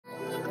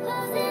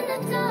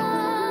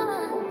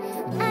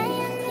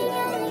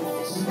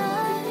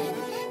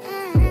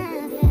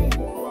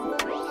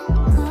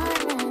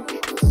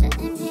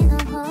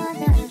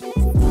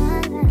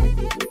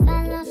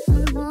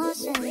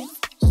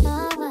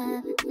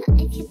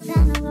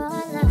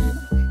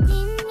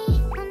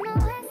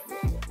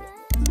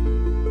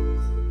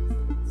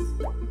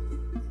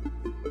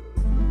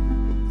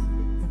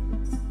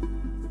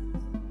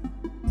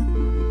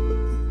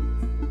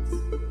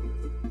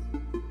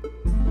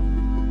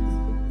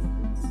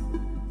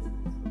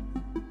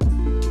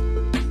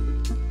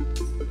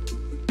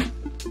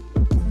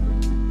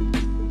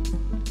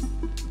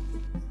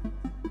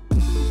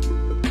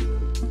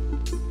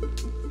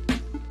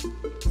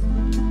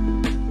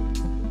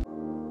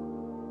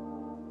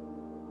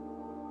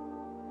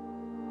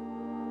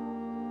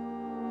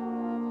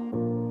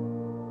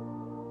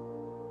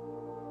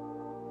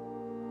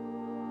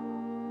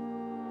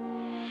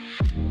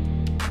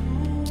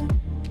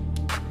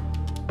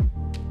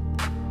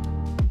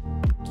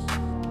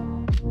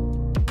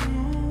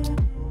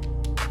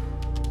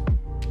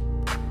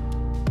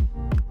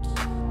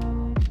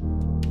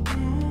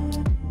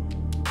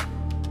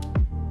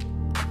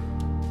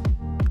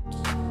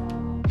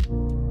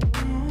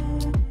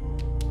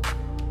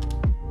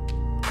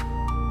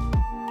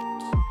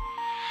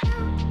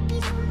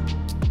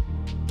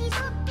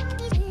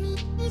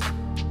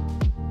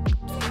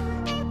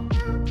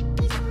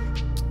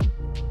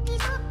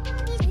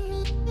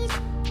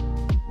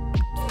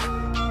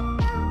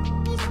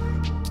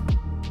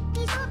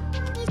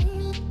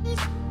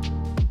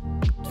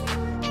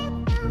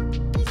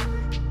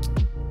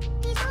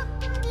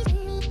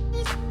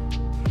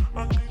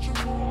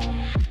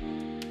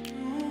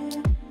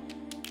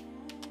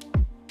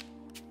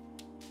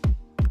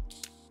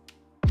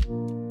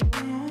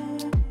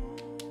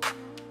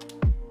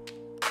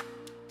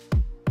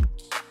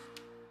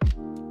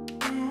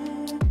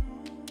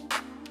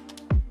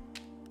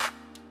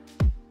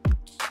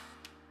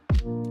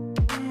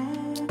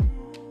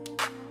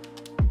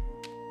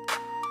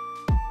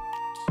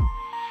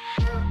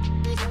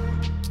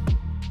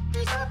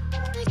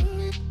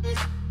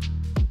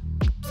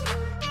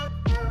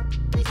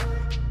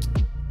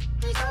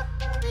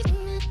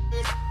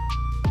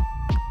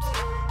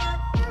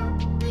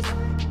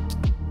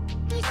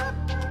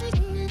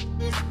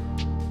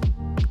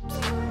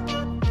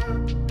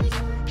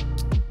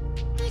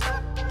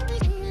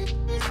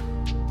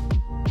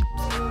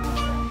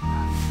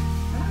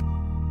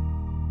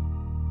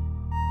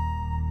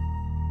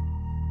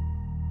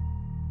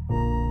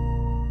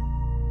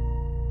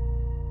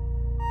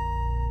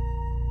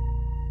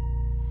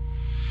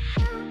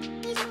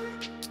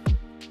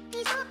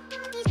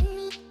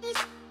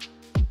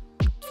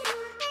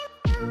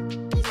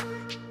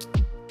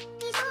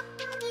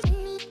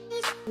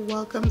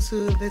Welcome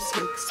to this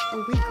week's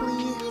weekly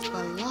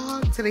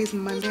vlog. Today's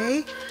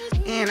Monday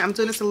and I'm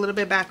doing this a little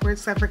bit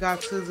backwards because I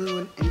forgot to do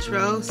an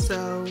intro,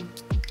 so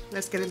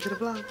let's get into the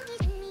vlog.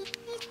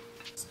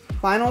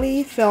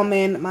 Finally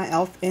filming my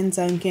Elf and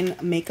Dunkin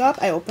makeup.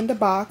 I opened the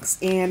box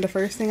and the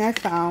first thing I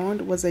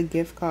found was a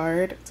gift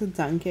card to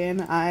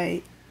Dunkin.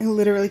 I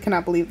literally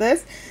cannot believe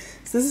this.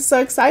 So this is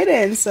so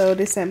exciting. So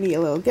they sent me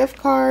a little gift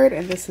card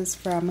and this is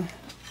from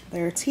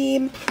their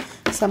team.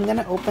 So I'm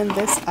gonna open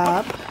this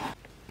up.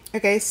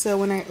 Okay, so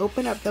when I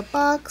open up the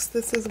box,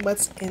 this is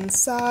what's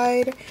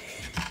inside.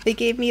 They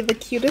gave me the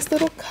cutest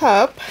little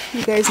cup.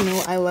 You guys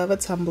know I love a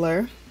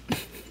tumbler.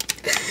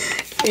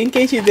 In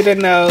case you didn't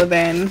know,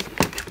 then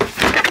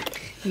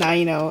now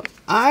you know.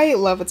 I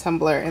love a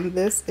tumbler and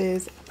this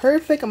is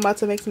perfect. I'm about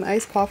to make some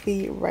iced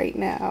coffee right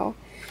now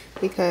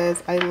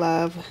because I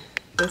love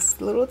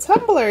this little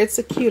tumbler. It's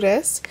the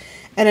cutest.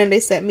 And then they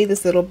sent me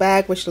this little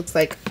bag which looks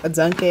like a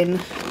Dunkin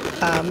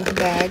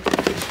bag.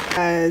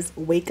 As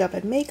wake up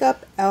and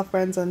makeup, Elf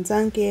runs on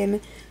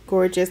Dunkin,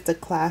 gorgeous, the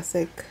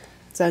classic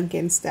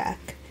Dunkin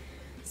stack.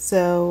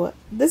 So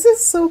this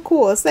is so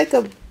cool. It's like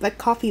a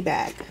coffee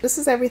bag. This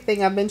is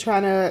everything. I've been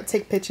trying to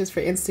take pictures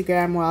for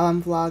Instagram while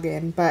I'm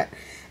vlogging, but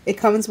it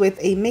comes with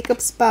a makeup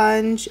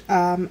sponge,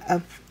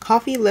 a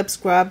coffee lip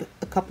scrub,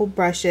 a couple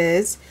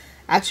brushes,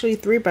 actually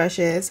 3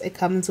 brushes. It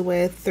comes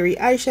with 3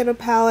 eyeshadow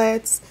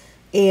palettes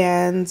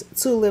and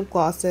 2 lip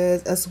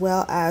glosses, as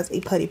well as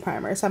a putty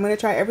primer. So I'm going to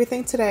try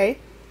everything today.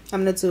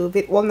 I'm going to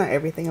do, well, not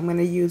everything. I'm going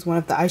to use one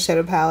of the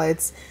eyeshadow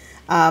palettes,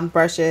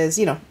 brushes,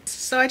 you know.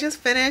 So I just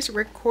finished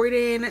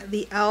recording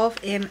the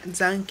Elf and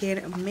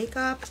Dunkin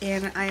makeup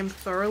and I am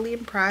thoroughly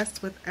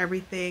impressed with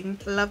everything.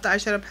 I love the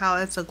eyeshadow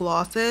palettes, the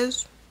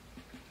glosses.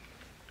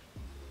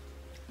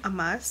 A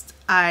must.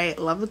 I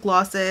love the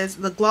glosses.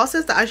 The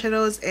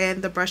eyeshadows,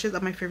 and the brushes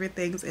are my favorite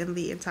things in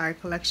the entire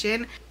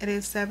collection. It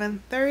is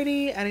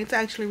 7:30. I need to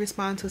actually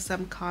respond to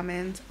some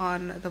comments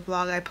on the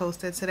vlog I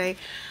posted today.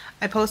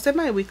 I posted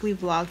my weekly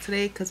vlog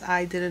today because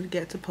I didn't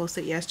get to post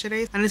it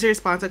yesterday. I need to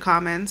respond to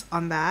comments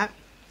on that.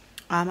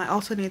 I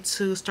also need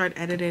to start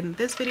editing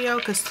this video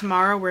because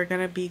tomorrow we're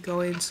going to be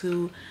going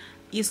to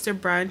Easter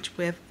brunch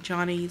with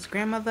Johnny's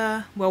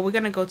grandmother. Well, we're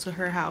going to go to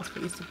her house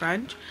for Easter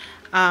brunch.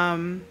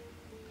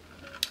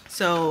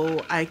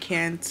 So I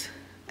can't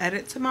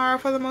edit tomorrow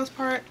for the most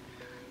part.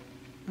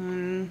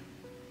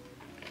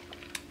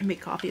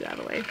 Make coffee, by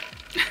the way.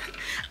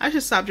 I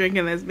should stop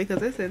drinking this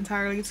because it's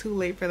entirely too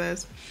late for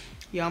this.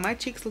 Y'all, my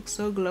cheeks look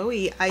so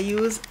glowy.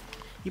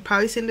 You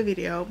probably seen the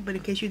video, but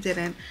in case you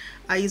didn't,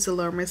 I use the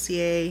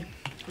Mercier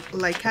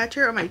light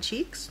catcher on my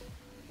cheeks.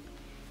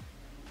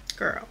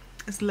 Girl,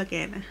 it's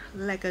looking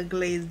like a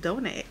glazed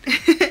donut.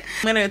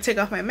 I'm gonna take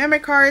off my memory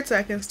card so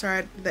I can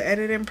start the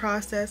editing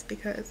process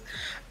because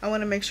I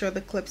want to make sure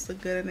the clips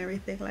look good and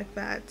everything like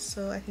that,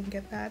 so I can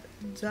get that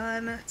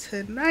done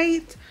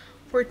tonight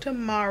for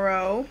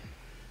tomorrow.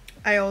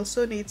 I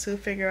also need to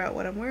figure out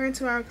what I'm wearing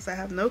tomorrow because I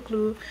have no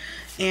clue,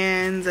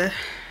 and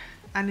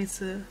I need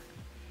to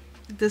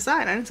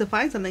decide. I need to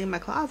find something in my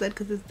closet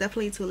because it's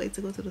definitely too late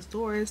to go to the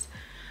stores,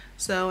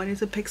 so I need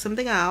to pick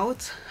something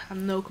out. I have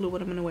no clue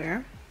what I'm gonna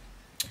wear.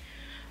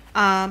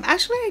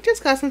 Actually, I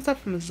just got some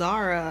stuff from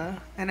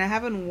Zara and I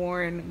haven't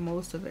worn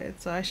most of it,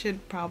 so I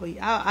should probably,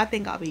 I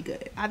think I'll be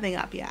good. I think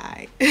I'll be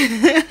alright.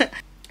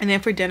 And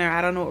then for dinner,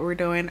 I don't know what we're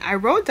doing. I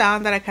wrote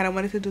down that I kind of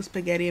wanted to do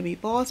spaghetti and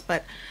meatballs,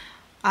 but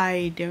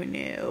I don't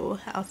know.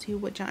 I'll see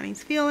what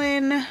Johnny's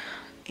feeling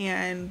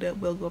and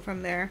we'll go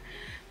from there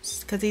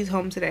because he's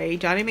home today.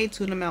 Johnny made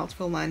tuna melts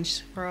for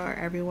lunch for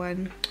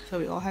everyone, so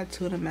we all had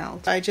tuna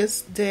melts. I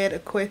just did a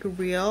quick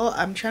reel.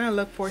 I'm trying to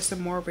look for some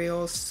more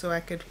reels so I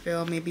could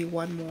film maybe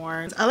one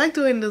more. I like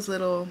doing those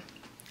little,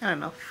 I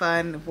don't know,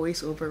 fun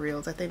voiceover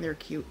reels. I think they're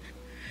cute.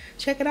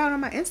 Check it out on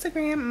my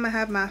Instagram. I'm gonna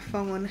have my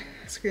phone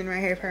screen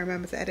right here if I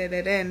remember to edit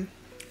it in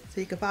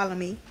so you can follow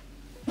me.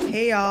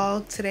 Hey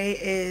y'all, today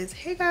is,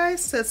 hey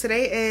guys, so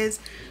today is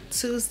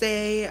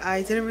Tuesday.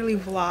 I didn't really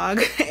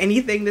vlog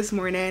anything this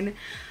morning.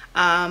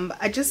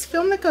 I just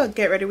filmed like a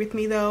get ready with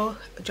me though.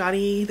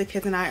 Johnny, the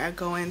kids, and I are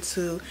going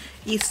to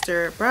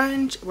Easter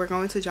brunch. We're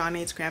going to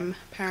Johnny's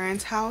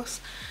grandparents'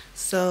 house,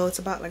 so it's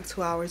about like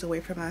 2 hours away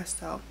from us,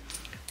 so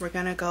we're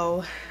gonna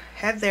go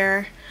head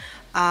there.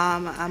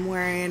 I'm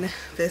wearing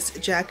this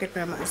jacket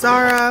from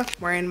Zara,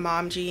 wearing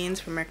mom jeans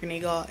from American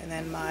Eagle, and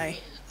then my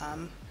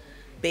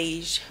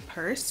beige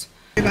purse.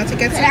 We're about to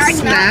get some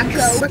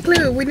snacks. Look,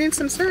 Lou, we need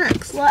some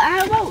snacks. Well,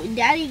 how about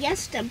Daddy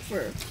gets them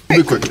first?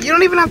 Be quick. You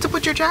don't even have to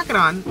put your jacket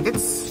on.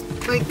 It's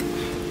like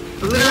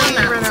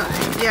literally right out.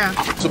 Yeah.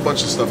 There's a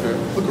bunch of stuff here.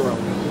 Look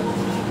around.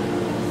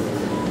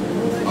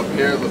 Up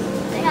here, look.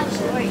 They have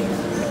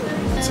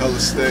stories.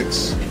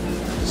 Telesticks.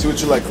 See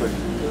what you like, Clay.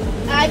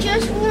 I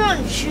just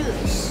want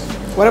juice.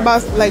 What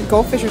about like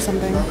goldfish or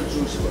something?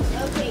 Okay,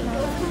 they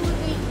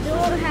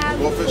don't have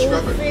Goldfish,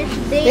 grab it.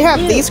 They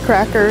have these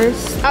crackers.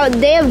 Oh,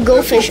 they have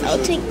goldfish. I'll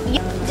take.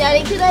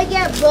 Daddy, could I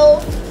get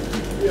both?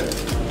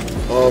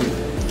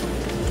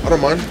 I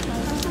don't mind.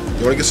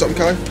 You want to get something,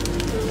 Kai? You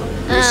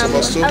get something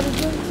else too?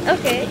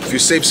 Okay. If you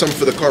save some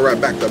for the car ride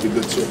back, that'd be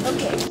good too.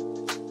 Okay.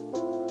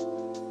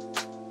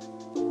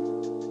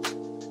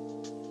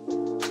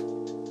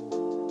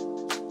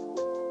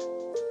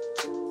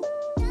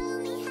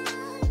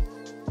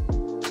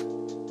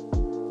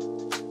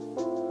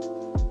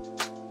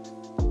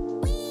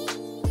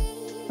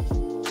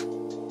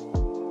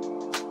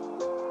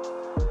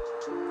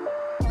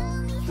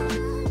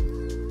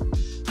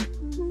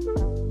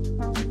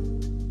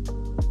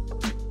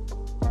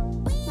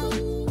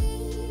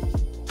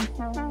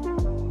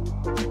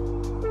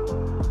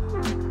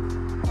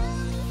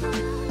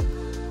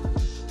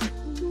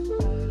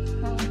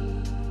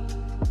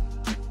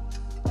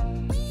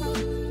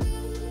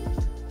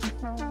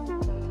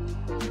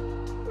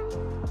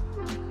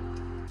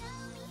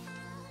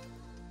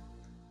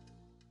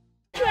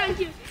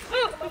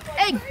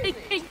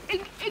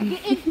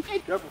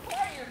 Careful.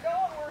 Hey, you're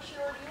going where she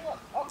already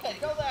looked. Okay,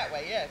 go that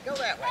way. Yeah, go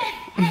that way.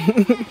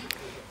 I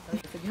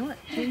said, you know what?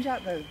 Change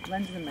out the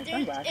lenses in my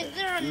sunglasses. Is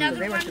there another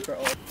They were one? super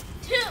old.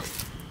 2.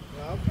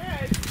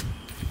 Okay.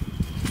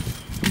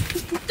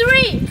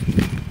 3.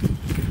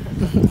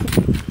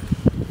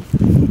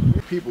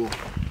 People,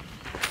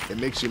 it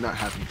makes you not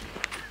happy.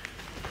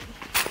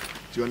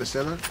 Do you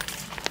understand that?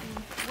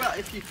 Well,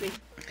 if you think.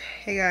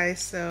 Hey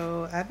guys,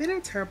 so I've been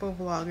a terrible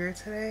vlogger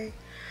today,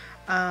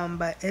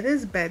 but it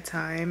is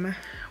bedtime.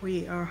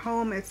 We are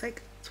home. It's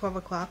like 12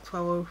 o'clock,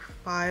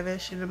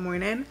 12:05ish in the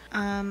morning.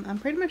 I'm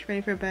pretty much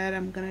ready for bed.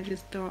 I'm gonna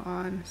just throw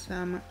on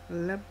some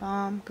lip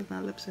balm because my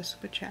lips are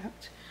super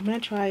chapped. I'm gonna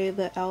try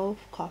the e.l.f.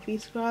 coffee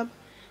scrub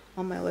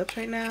on my lips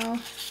right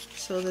now.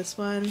 So this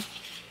one,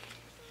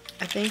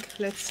 I think,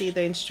 let's see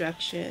the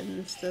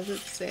instructions. Does it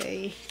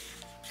say?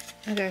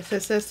 Okay, so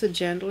it says to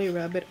gently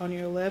rub it on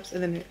your lips,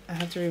 and then I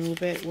have to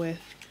remove it with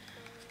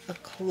a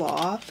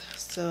cloth.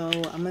 So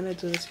I'm gonna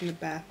do this in the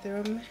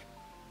bathroom.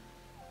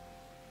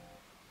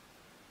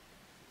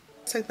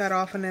 Take that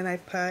off, and then I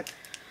put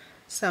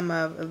some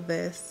of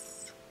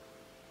this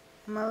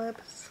on my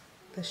lips,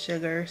 the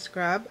sugar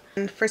scrub.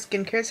 And for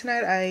skincare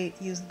tonight, I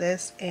use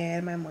this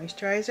and my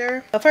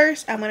moisturizer. But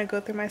first, I'm gonna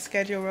go through my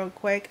schedule real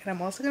quick, and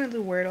I'm also gonna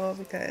do Wordle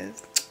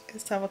because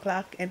it's 12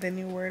 o'clock and the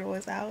new Wordle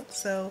is out.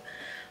 So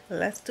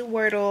let's do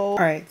Wordle.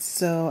 Alright,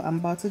 so I'm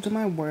about to do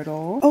my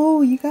Wordle.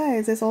 Oh, you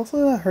guys, there's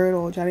also a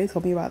hurdle. Johnny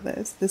told me about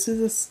this. This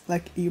is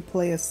like you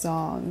play a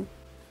song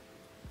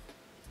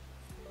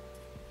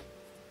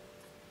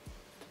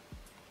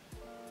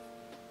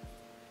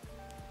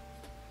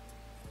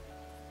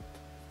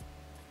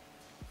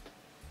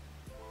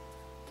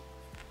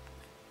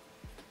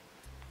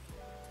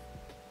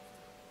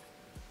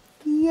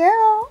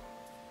Yeah.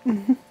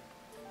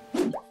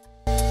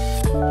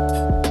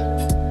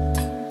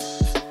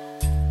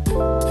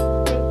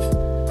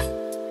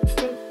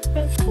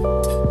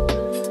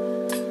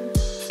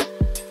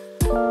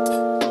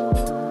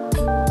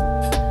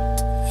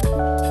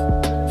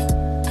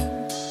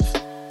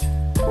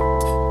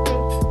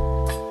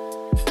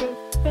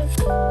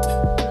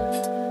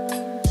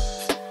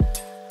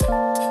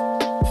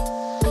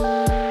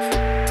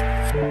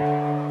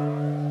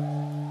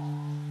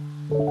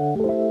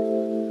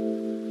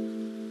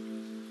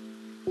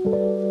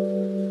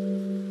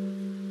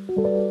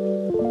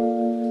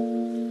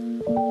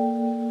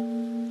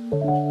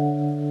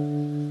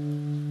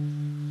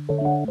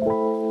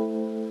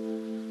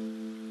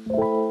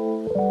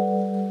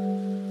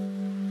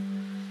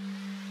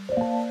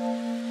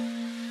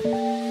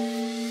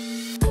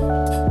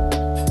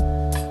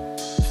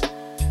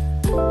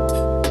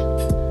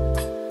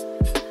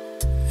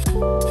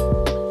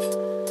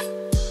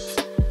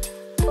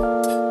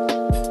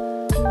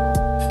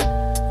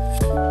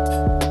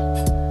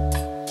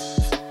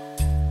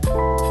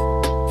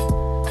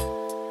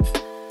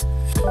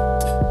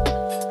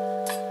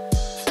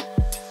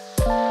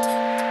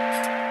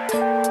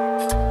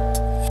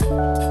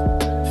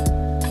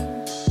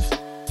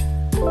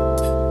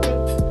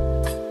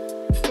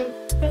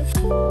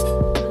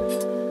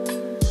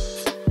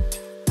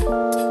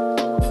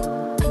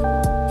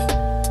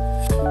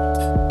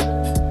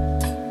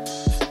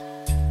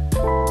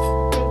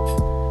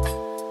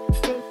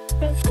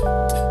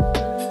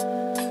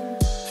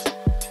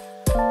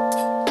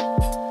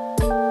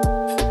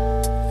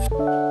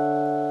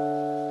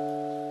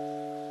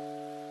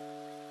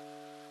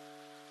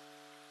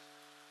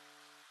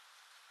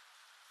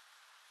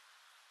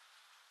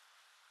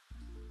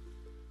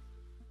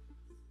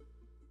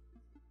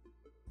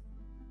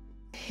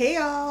 Hey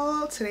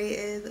y'all, today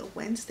is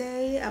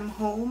Wednesday. I'm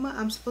home.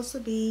 I'm supposed to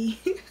be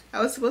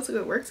I was supposed to go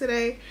to work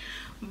today,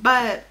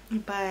 but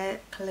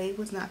Clay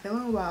was not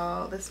feeling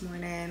well this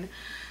morning,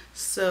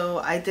 so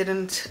I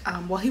didn't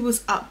well, he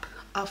was up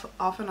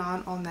off and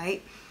on all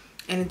night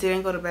and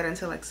didn't go to bed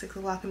until like 6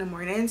 o'clock in the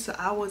morning, so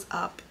I was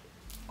up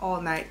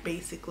all night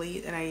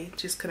basically and I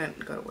just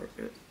couldn't go to work.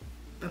 It was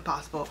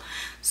impossible,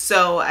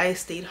 so I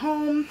stayed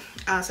home.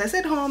 So I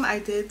stayed home. I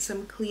did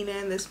some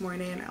cleaning this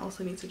morning. I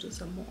also need to do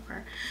some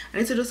more. I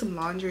need to do some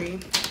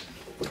laundry.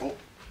 Oh,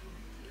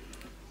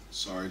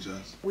 sorry,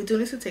 Jess. We do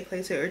need to take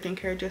Clay to urgent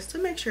care just to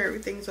make sure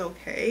everything's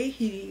okay.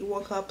 He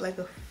woke up like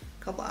a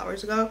couple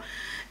hours ago.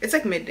 It's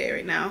like midday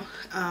right now.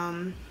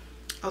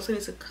 Also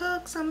need to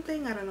cook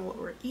something. I don't know what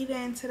we're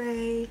eating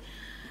today.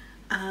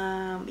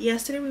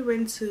 Yesterday we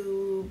went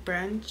to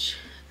brunch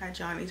at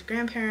Johnny's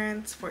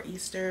grandparents for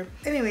Easter.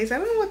 Anyways, I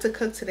don't know what to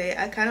cook today.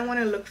 I kind of want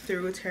to look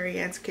through Terry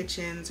Ann's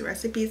Kitchen's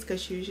recipes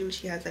because usually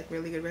she has like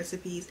really good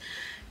recipes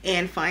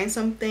and find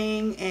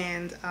something,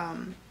 and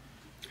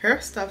her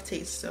stuff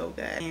tastes so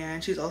good,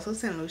 and she's also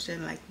St.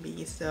 Lucian like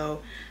me,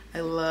 so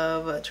I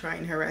love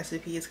trying her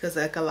recipes because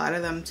like a lot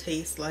of them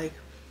taste like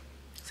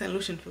St.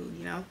 Lucian food,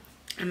 you know.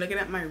 I'm looking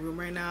at my room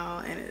right now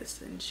and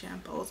it's in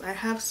shambles. I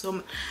have so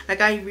much, like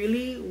I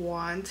really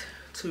want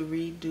to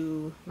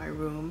redo my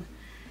room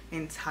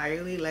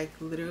entirely, like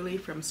literally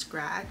from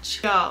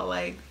scratch. Y'all,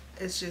 like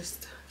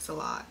it's a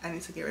lot. I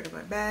need to get rid of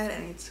my bed. I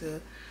need to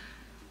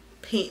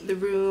paint the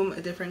room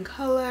a different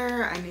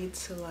color. I need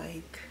to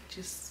like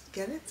just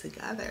get it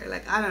together.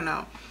 Like I don't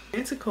know. I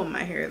need to comb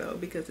my hair though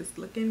because it's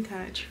looking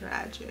kind of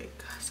tragic.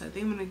 So I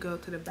think I'm gonna go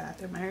to the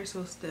bathroom. My hair is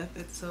so stiff.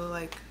 It's so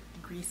like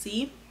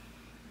greasy.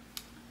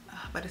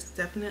 But it's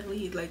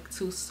definitely like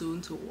too soon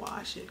to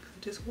wash it. I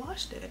just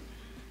washed it.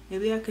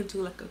 Maybe I could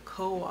do like a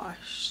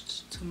co-wash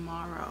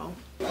tomorrow.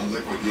 I'm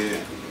liquid,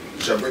 yeah.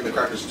 Should I bring the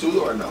crackers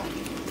too or no?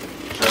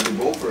 Should I do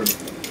both or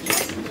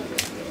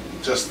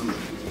just the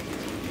liquid?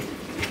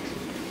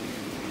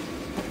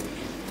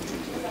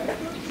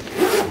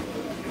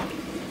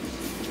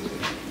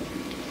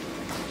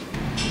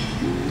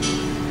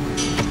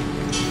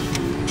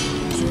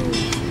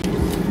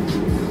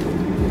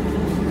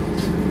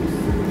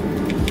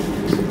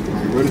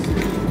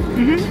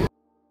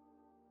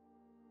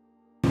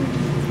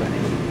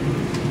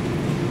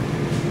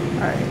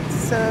 Alright,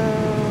 so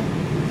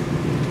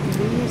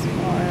these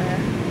are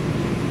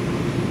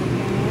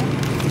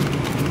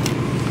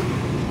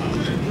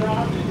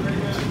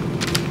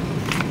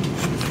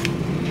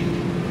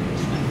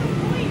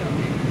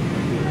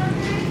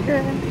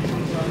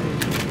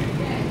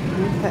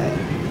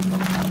okay.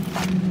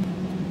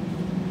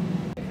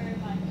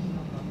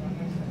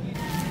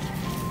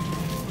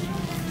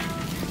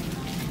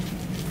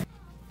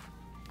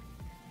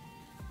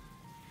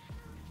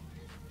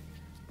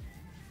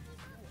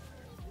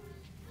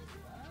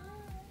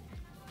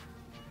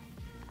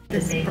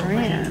 This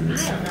brand.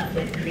 Piled up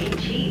with cream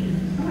cheese.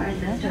 Or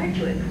the start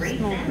to a great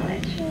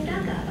sandwich.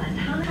 Stock up on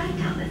Ty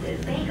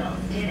Thomas's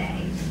bagels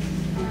today.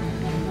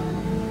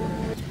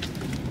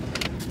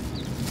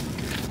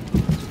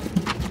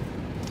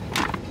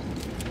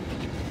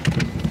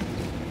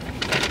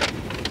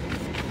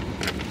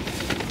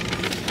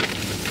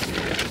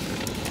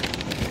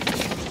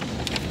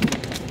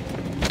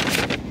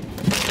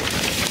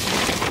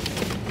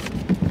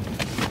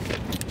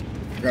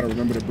 Gotta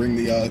remember to bring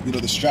the you know,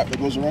 the strap that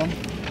goes around.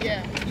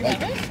 Yeah. You Like,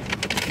 have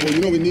it? well,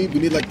 you know what we need? We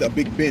need like the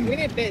big bin. We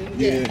need bin.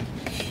 Yeah.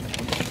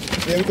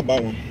 Yeah, we could buy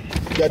one.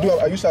 Yeah,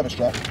 I used to have a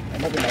strap. I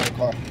might be in the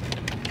car.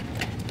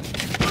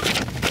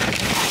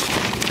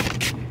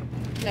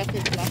 Lock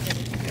it.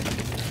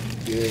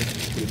 Yeah,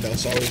 put it down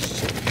solid.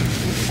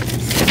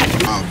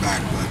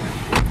 Back, but.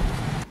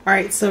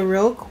 Alright, so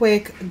real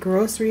quick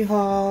grocery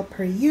haul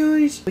per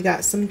usual. We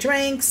got some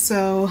drinks,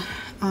 so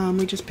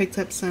we just picked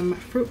up some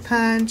fruit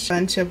punch,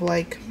 bunch of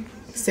like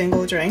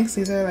single drinks.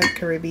 These are like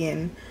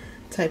Caribbean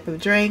type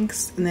of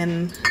drinks. And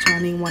then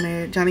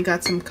Johnny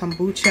got some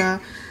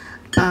kombucha,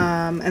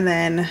 and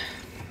then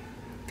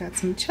got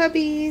some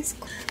chubbies.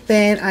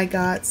 Then I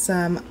got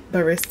some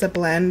barista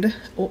blend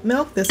oat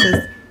milk. This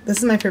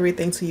is my favorite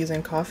thing to use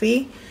in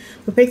coffee.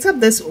 We picked up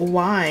this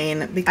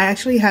wine. I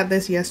actually had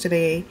this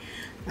yesterday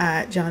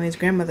at Johnny's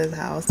grandmother's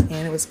house,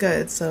 and it was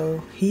good.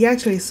 So he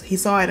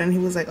saw it and he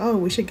was like, oh,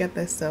 we should get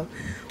this. So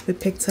we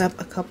picked up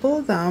a couple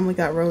of them. We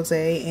got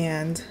rosé,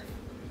 and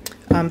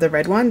the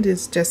red one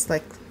is just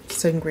like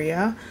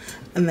sangria,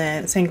 and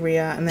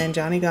then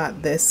Johnny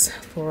got this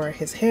for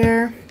his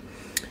hair.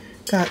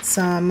 Got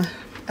some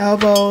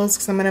elbows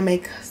because I'm gonna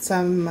make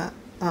some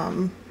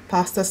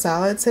pasta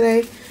salad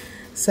today.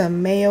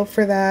 Some mayo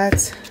for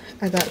that.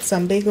 I got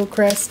some bagel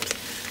crisps,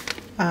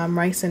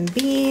 rice and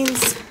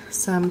beans,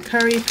 some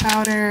curry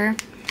powder.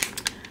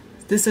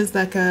 This is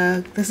a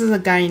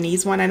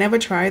Guyanese one. I never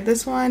tried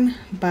this one,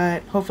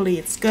 but hopefully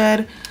it's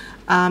good.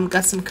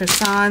 Got some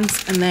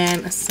croissants and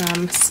then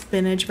some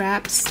spinach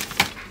wraps.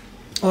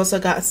 Also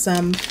got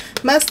some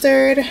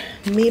mustard,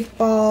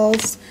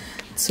 meatballs,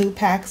 2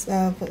 packs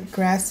of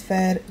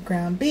grass-fed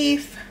ground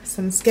beef,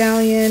 some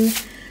scallion,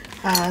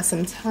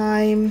 some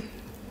thyme,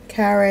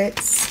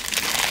 carrots,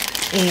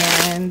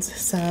 and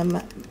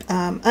some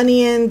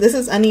onion. This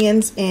is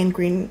onions and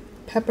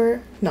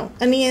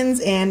onions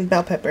and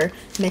bell pepper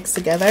mixed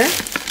together.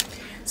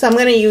 So I'm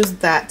gonna use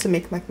that to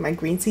make like my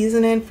green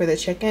seasoning for the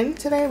chicken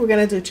today. We're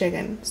gonna do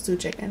stew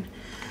chicken.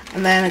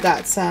 And then I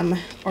got some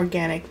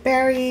organic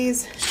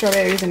berries,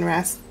 strawberries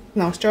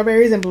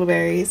and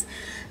blueberries.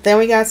 Then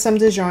we got some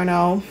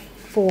DiGiorno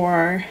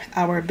for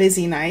our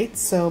busy night,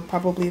 so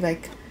probably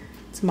like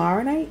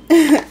tomorrow night.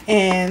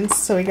 And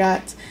so we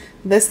got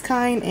this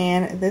kind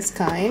and this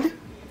kind.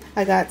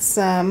 I got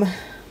some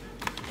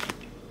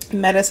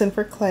medicine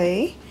for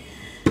clay.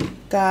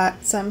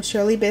 Got some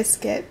Shirley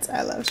biscuits.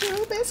 I love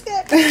Shirley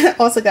biscuit.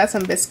 Also got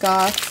some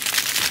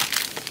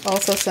Biscoff.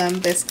 Also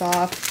some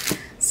Biscoff.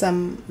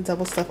 Some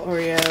double stuffed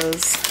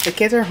Oreos. The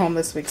kids are home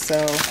this week,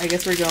 so I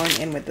guess we're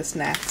going in with the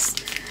snacks.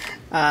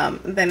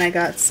 Then I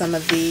got some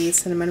of the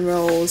cinnamon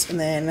rolls and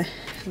then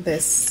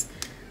this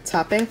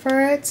topping for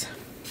it.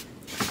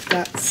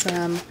 Got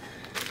some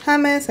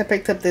hummus. I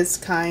picked up this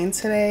kind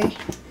today.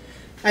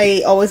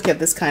 I always get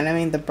this kind. I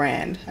mean the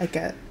brand. I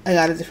got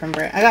a different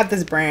brand. I got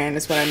this brand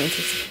is what I mean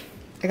to say.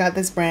 I got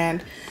this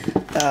brand.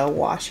 The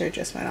washer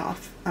just went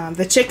off.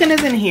 The chicken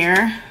is in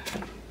here,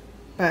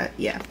 but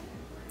yeah,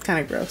 kind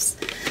of gross.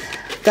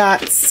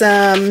 Got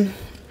some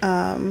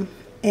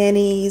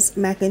Annie's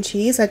mac and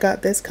cheese. I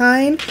got this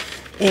kind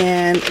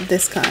and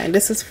this kind.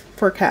 This is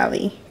for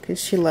Callie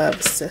because she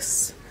loves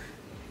this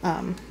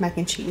mac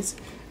and cheese.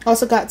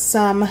 Also got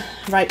some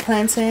ripe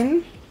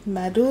plantain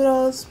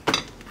maduros.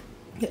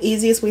 The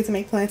easiest way to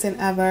make plantain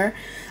ever.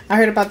 I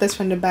heard about this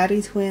from the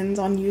Batty twins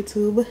on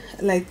YouTube,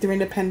 like during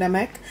the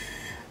pandemic.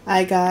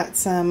 I got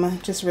some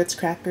just Ritz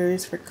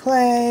crackers for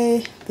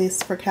Clay.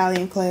 This for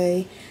Callie and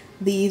Clay.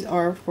 These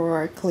are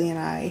for Clay and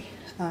I,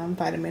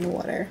 vitamin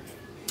water.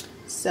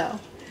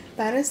 So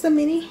that is the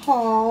mini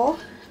haul.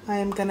 I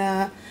am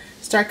gonna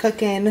start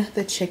cooking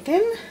the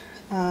chicken,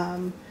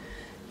 and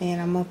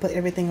I'm gonna put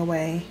everything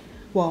away.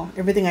 Well,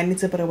 everything I need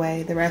to put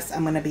away. The rest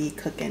I'm gonna be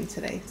cooking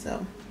today.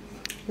 So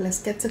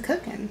let's get to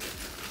cooking.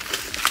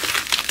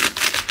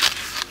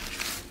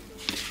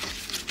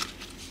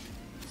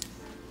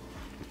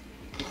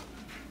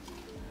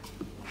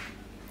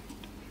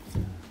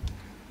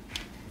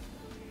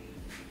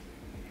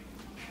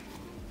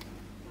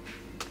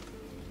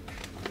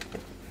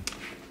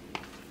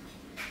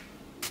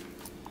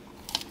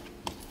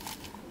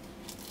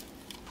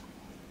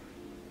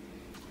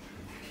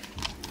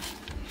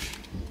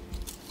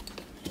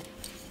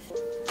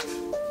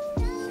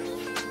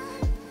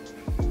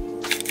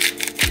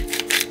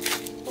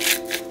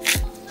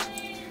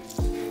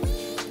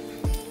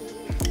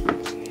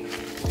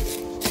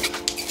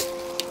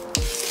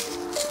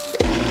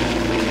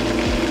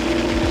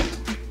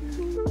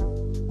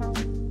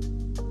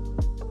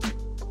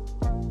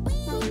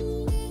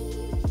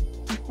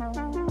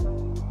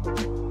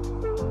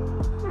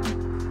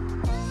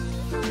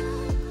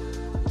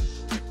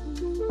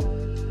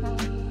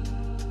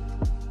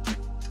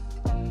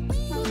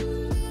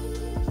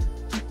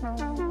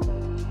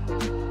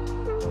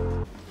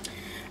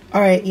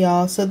 Alright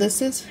y'all, so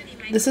this is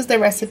the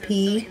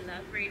recipe.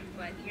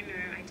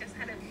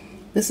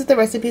 This is the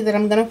recipe that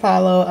I'm gonna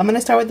follow. I'm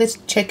gonna start with this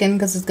chicken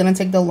because it's gonna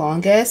take the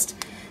longest.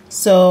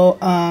 So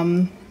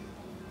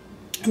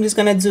I'm just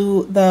gonna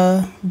do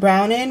the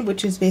browning,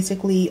 which is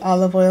basically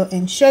olive oil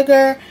and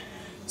sugar.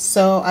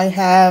 So I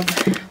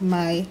have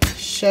my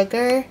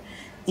sugar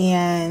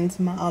and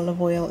my olive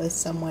oil is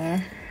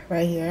somewhere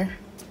right here.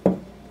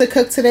 To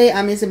cook today,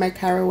 I'm using my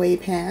caraway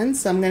pan,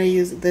 so I'm gonna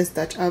use this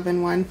Dutch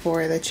oven one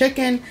for the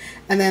chicken,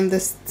 and then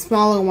this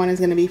smaller one is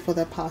gonna be for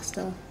the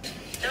pasta.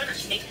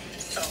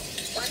 So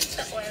once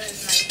the oil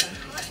is nice and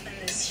hot, then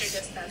the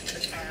sugar starts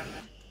to caramel.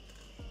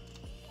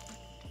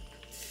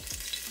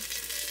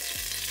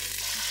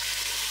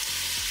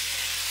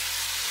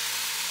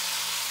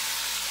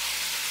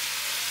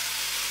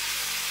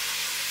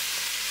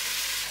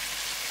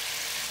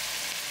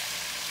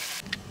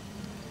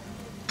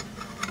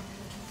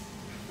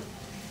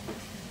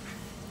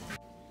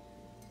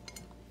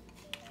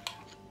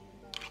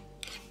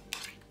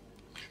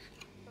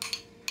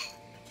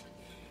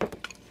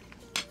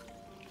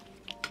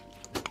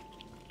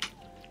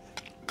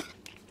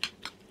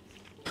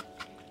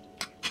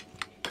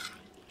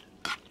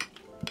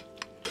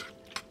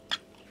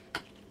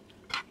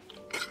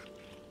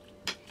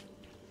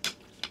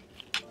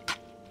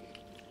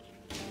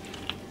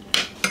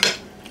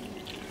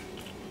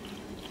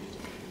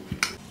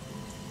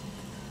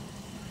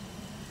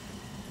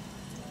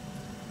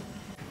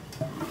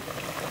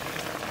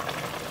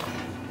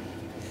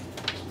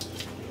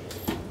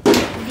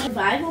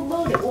 Survival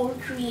mode or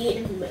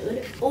creative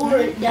mode,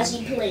 or does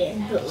he play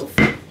in both?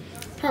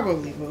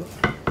 Probably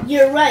both.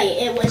 You're right,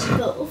 it was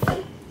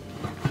both.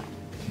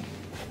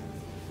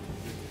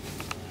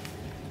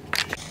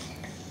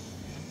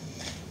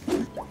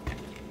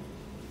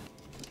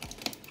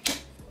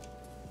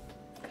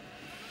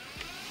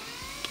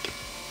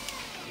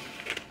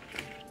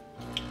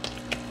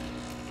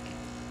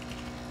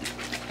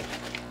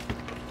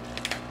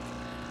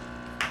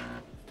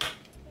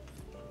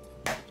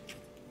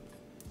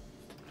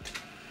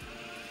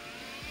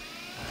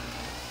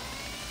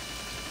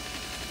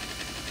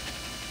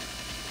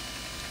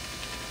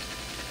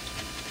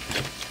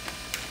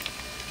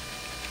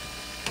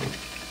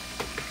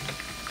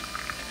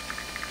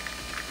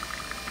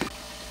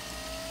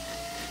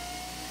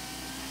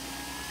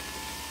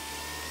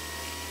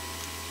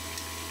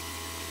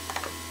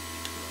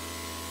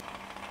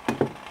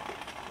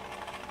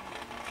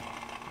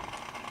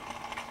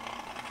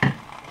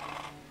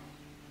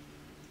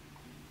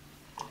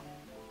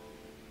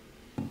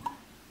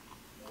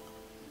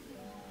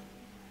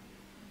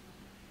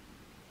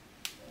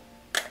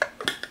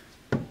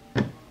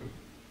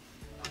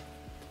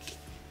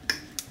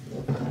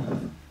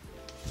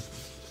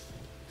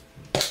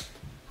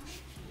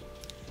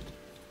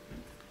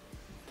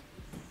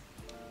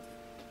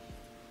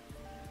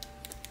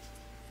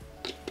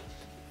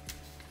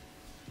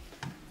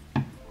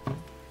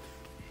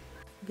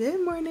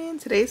 Good morning.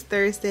 Today's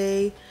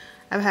Thursday.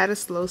 I've had a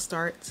slow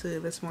start to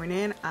this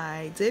morning.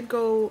 I did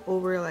go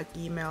over like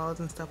emails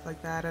and stuff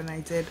like that, and I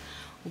did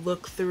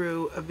look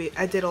through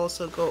I did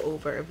also go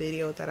over a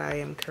video that I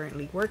am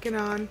currently working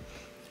on.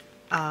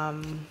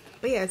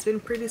 But yeah, it's been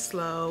pretty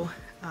slow.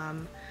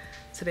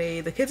 Today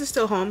the kids are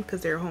still home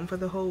because they're home for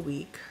the whole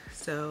week,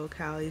 so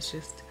Callie's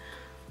just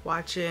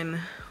watching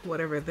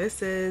whatever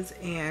this is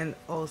and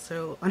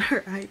also on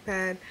her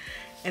iPad,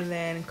 and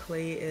then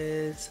Clay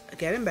is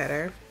getting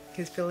better.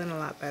 He's feeling a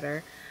lot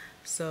better,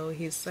 so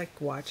he's like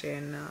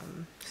watching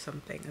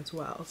something as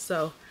well.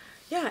 So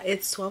yeah,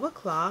 it's 12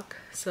 o'clock,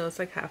 so it's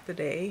like half the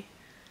day.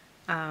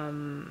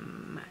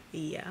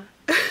 Yeah.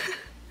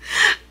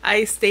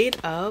 I stayed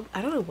up.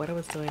 I don't know what I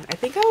was doing. I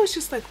think I was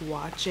just like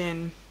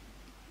watching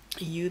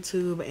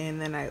YouTube,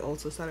 and then I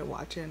also started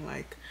watching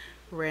like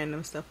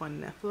random stuff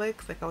on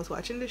Netflix. Like I was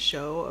watching the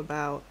show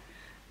about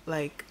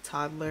like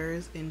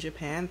toddlers in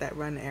Japan that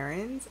run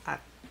errands.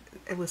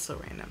 It was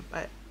so random,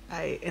 but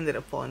I ended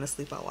up falling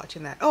asleep while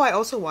watching that. Oh, I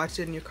also watched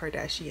the new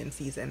Kardashian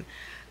season.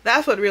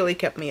 That's what really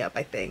kept me up,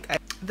 I think.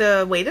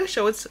 The way the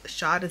show is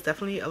shot is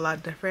definitely a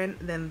lot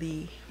different than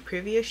the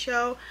previous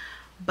show,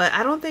 but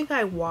I don't think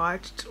I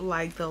watched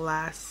like the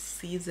last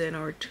season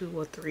or 2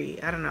 or 3.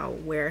 I don't know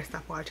where I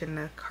stopped watching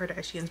the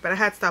Kardashians, but I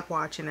had stopped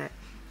watching it.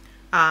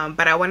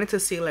 But I wanted to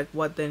see like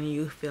what the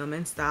new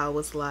filming style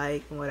was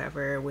like and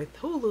whatever with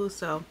Hulu,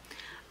 so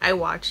I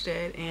watched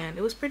it and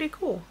it was pretty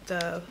cool.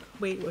 The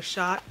way it was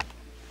shot,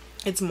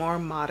 it's more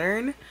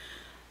modern.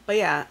 But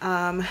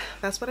yeah,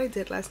 that's what I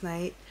did last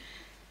night.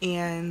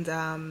 And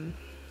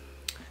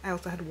I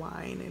also had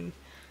wine and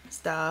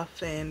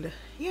stuff, and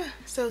yeah,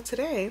 so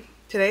today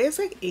is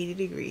like 80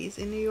 degrees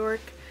in New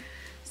York,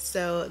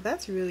 so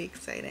that's really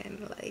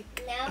exciting.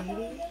 Like Now 80. we're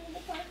going to the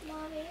park,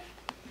 Mommy.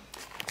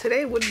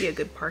 Today would be a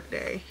good park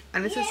day. I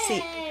need to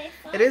see.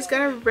 It is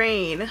gonna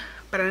rain,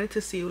 but I need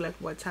to see like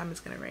what time it's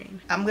gonna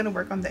rain. I'm gonna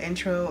work on the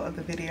intro of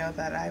the video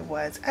that I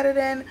was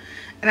editing,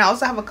 and I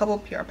also have a couple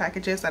PR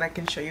packages that I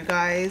can show you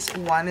guys.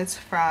 One is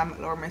from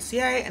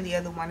Mercier and the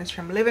other one is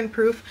from Living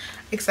Proof.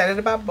 Excited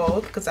about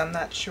both because I'm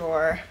not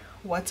sure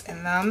what's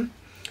in them,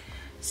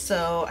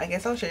 so I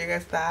guess I'll show you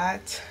guys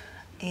that.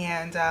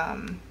 And I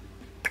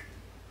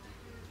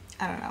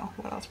don't know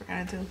what else we're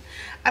gonna do.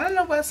 I don't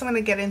know what else I'm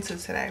gonna get into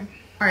today.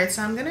 Alright,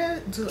 so I'm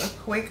gonna do a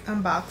quick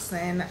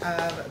unboxing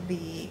of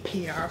the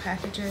PR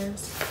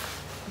packages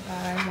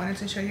that I wanted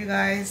to show you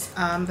guys.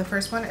 The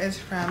first one is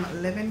from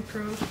Living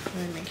Proof.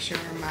 Let me make sure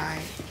my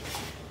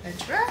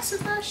address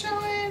is not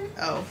showing.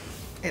 Oh,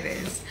 it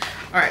is.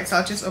 Alright, so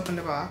I'll just open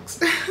the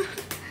box.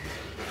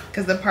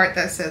 Because the part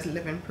that says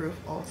Living Proof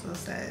also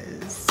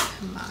says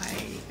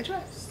my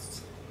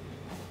address.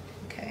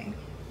 Okay.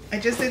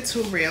 I just did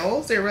 2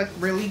 reels. They were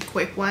really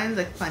quick ones,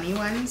 like funny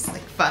ones,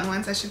 like fun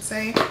ones I should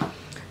say.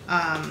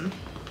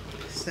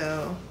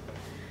 So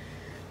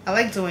I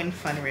like doing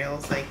fun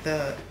reels, like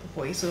the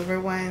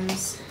voiceover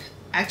ones.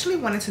 I actually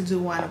wanted to do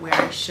one where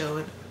I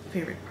showed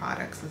favorite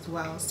products as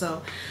well,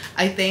 so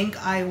I think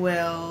I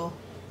will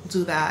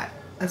do that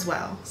as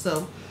well.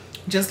 So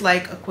just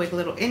like a quick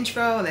little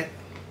intro, like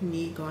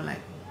me going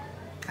like,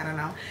 I don't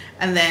know,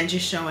 and then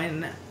just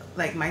showing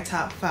like my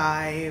top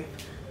 5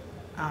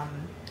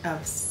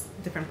 of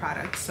different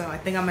products. So I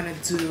think I'm gonna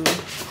do,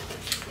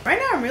 right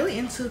now I'm really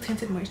into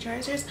tinted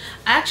moisturizers.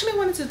 I actually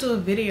wanted to do a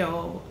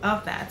video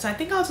of that, so I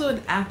think I'll do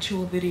an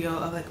actual video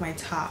of like my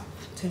top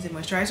tinted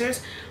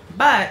moisturizers.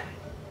 But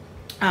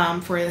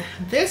for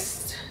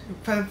this,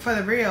 for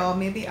the reel,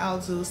 maybe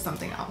I'll do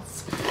something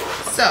else.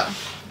 So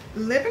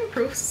Living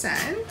Proof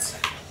sent,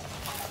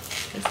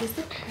 this is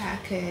the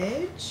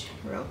package,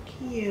 real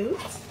cute.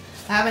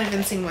 I haven't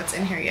even seen what's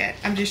in here yet,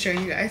 I'm just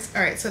showing you guys.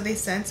 All right, so they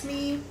sent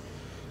me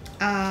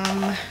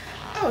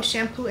oh,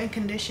 shampoo and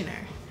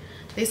conditioner.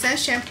 They sent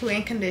shampoo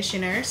and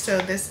conditioner. So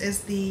this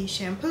is the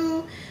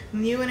shampoo,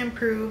 new and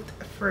improved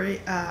for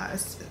a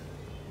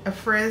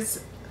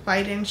frizz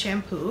fighting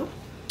shampoo.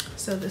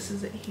 So this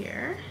is it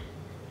here,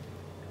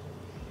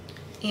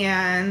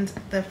 and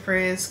the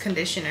frizz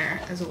conditioner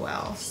as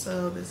well.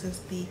 So this is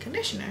the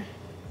conditioner,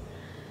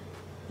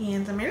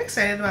 and I'm really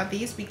excited about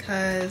these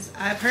because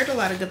I've heard a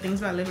lot of good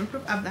things about Living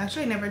Proof. I've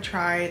actually never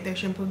tried their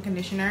shampoo and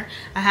conditioner.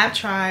 I have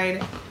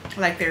tried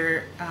like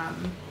their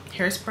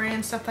hairspray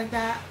and stuff like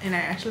that, and I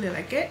actually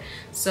like it.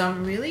 So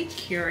I'm really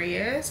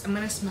curious. I'm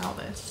gonna smell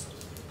this.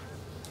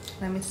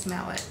 Let me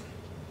smell it.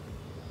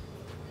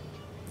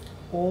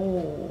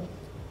 Oh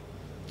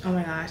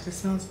my gosh, this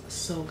smells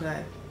so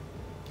good.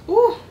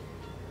 Ooh,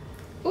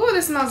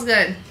 this smells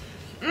good.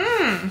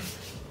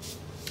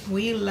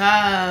 We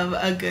love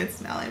a good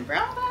smelling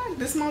product.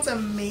 This smells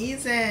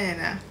amazing.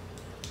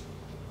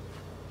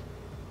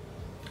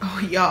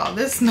 Oh y'all,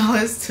 this smell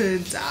is to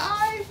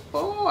die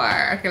for.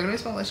 Okay, let me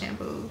smell the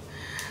shampoo.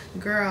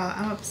 Girl,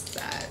 I'm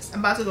obsessed. I'm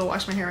about to go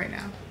wash my hair right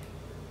now.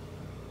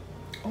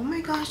 Oh my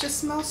gosh, this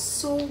smells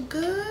so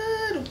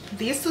good.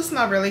 These 2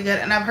 smell really good,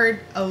 and I've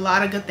heard a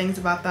lot of good things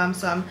about them,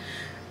 so I'm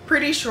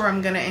pretty sure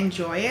I'm gonna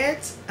enjoy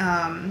it.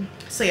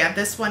 So yeah,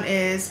 this one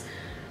is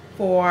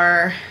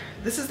for,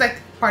 this is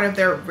like part of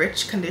their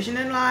rich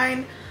conditioning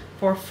line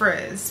for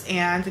frizz.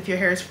 And if your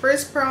hair is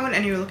frizz prone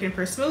and you're looking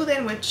for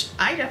smoothing, which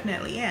I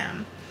definitely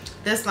am,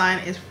 this line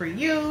is for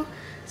you.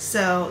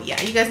 So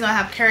yeah, you guys know I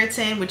have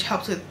keratin, which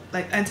helps with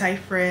like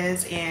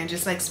anti-frizz and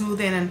just like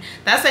smoothing, and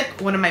that's like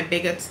one of my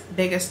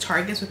biggest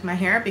targets with my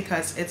hair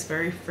because it's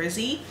very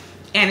frizzy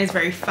and it's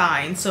very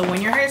fine. So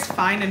when your hair is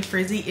fine and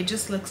frizzy, it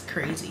just looks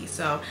crazy.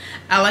 So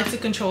I like to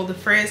control the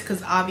frizz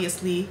because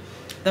obviously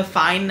the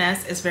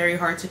fineness is very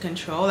hard to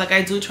control. Like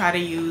I do try to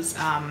use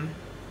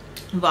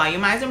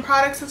volumizing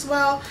products as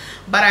well,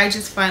 but I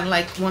just find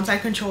like once I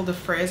control the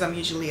frizz, I'm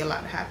usually a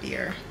lot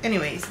happier.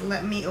 Anyways,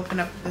 let me open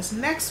up this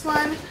next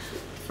one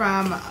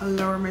from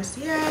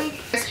Mercier.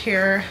 This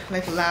hair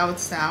like loud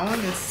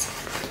sound is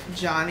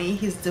Johnny.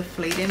 He's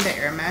deflating the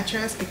air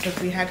mattress because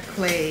we had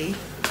Clay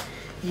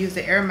use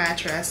the air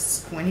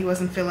mattress when he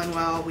wasn't feeling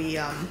well. We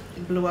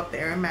blew up the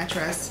air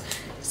mattress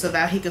so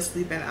that he could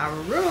sleep in our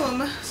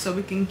room so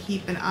we can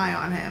keep an eye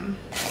on him.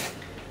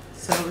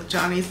 So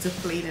Johnny's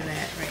deflating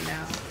it right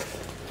now.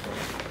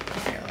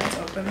 Okay, let's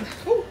open.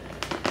 Ooh,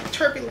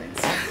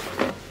 turbulence.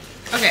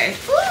 Okay.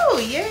 Ooh,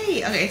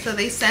 yay. Okay, so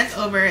they sent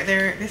over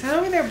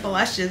their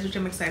blushes, which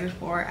I'm excited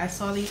for. I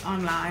saw these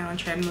online on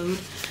Trendmood.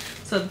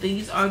 So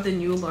these are the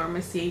new Laura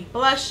Mercier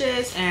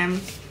blushes,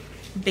 and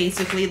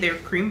basically they're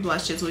cream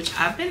blushes, which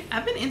I've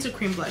been into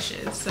cream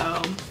blushes.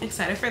 So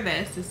excited for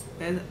this. This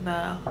is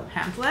the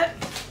pamphlet.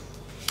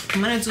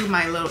 I'm gonna do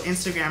my little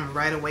Instagram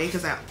right away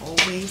because I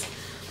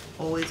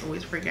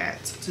always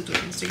forget to do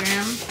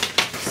Instagram.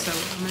 So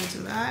I'm gonna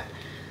do that.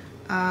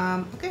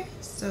 Okay,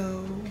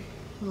 so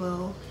a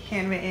little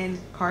handwritten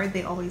card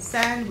they always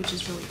send, which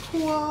is really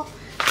cool.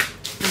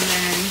 And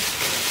then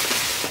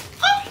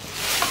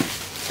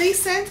they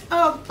sent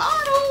a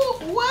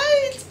bottle.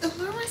 What?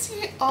 Laura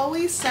Mercier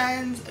always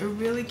sends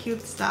really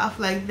cute stuff.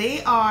 Like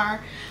they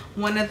are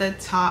one of the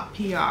top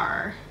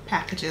PR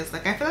packages.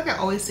 Like I feel like I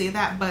always say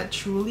that, but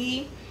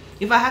truly,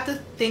 if I have to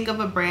think of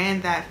a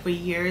brand that for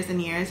years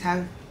and years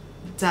have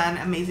done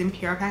amazing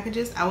PR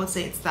packages, I would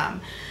say it's them,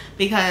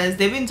 because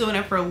they've been doing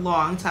it for a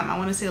long time. I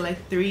want to say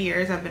like 3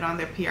 years I've been on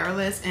their PR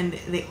list, and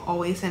they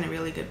always send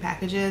really good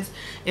packages.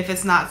 If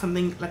it's not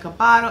something like a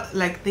bottle,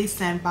 like they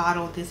send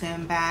bottles, they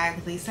send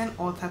bags, they send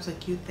all types of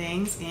cute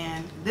things,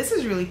 and this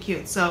is really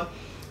cute. So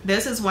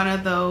This is one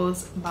of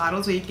those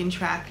bottles where you can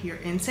track your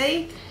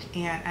intake,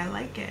 and I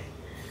like it.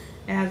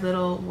 It has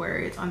little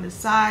words on the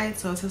side,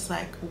 so it's just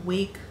like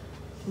wake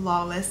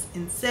flawless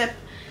and sip.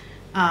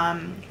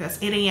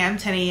 That's 8 a.m.,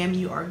 10 a.m.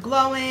 you are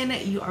glowing,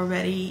 you are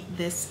ready.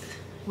 This,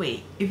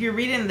 wait, if you're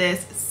reading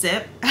this,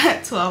 sip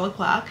at 12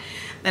 o'clock.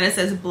 Then it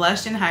says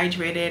blushed and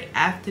hydrated,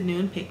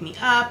 afternoon pick me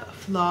up,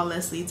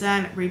 flawlessly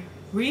done,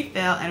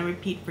 refill and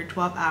repeat for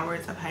 12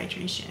 hours of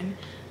hydration.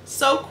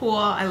 So cool.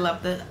 I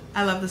love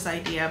this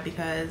idea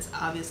because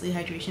obviously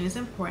hydration is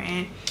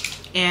important,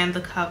 and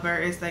the cover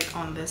is like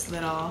on this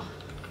little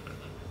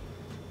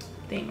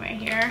thing right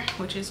here,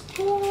 which is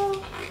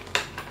cool.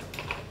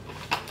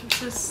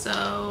 This is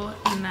so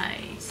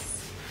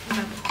nice.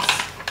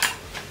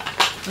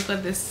 Look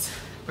what this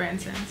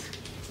brand says.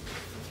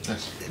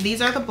 Yes.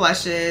 These are the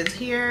blushes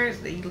here.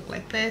 They look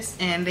like this,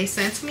 and they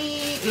sent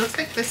me, it looks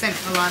like they sent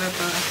a lot of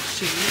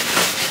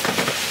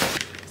shades.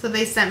 So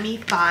they sent me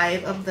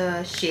 5 of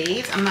the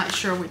shades. I'm not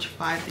sure which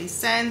 5 they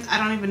sent. I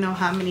don't even know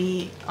how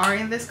many are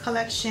in this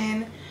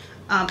collection.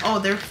 Oh,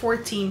 there are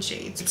 14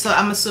 shades. So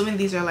I'm assuming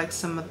these are like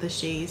some of the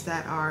shades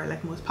that are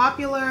like most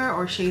popular,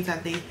 or shades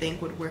that they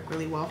think would work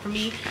really well for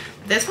me.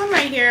 This one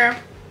right here,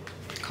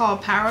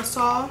 called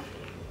Parasol,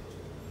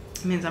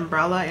 means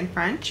umbrella in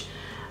French.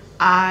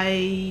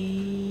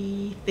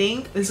 I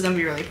think this is gonna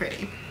be really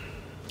pretty.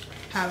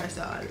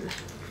 Parasol.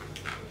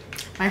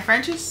 My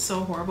French is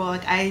so horrible.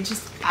 Like I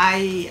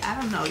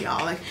don't know,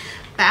 y'all. Like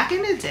back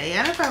in the day, I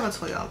don't know if I ever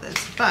told y'all this,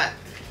 but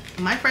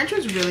my French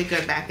was really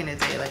good back in the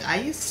day. Like I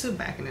used to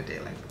back in the day,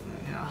 like,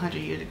 you know, 100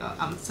 years ago.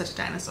 I'm such a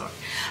dinosaur.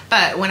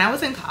 But when I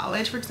was in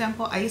college, for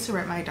example, I used to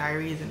write my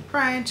diaries in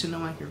French and no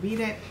one could read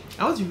it.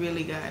 I was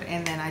really good,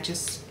 and then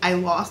I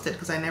lost it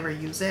because I never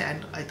use it.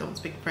 I don't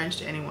speak French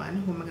to anyone.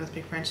 Who am I gonna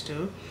speak French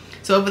to?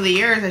 So over the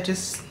years, I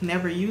just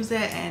never use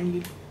it, and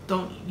you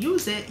don't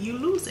use it, you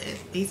lose it,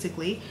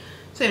 basically.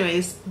 So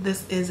anyways,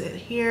 this is it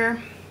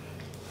here.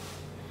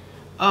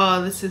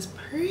 Oh, this is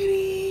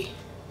pretty.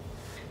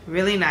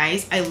 Really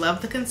nice. I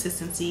love the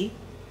consistency.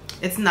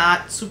 It's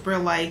not super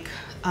like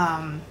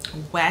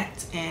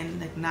wet and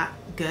like not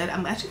good.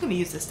 I'm actually gonna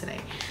use this today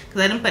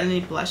because I didn't put any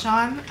blush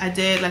on. I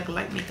did like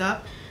light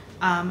makeup.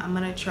 I'm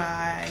gonna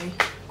try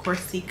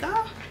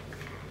Corsica.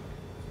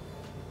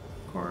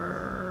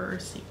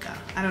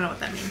 I don't know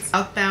what that means.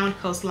 Southbound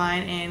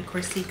coastline in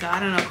Corsica. I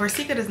don't know.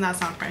 Corsica does not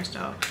sound French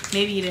though.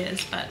 Maybe it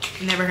is, but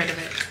never heard of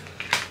it.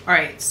 All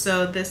right,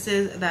 so this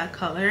is that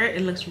color.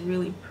 It looks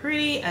really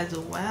pretty as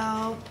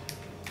well.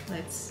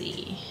 Let's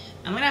see.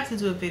 I'm gonna have to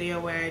do a video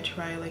where I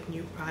try like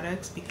new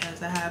products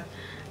because I have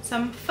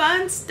some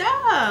fun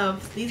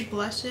stuff. These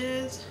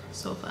blushes,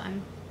 so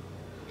fun.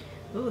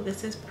 Ooh,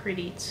 this is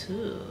pretty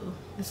too.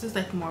 This is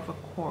like more of a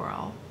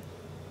coral.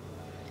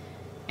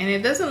 And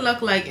it doesn't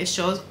look like it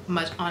shows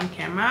much on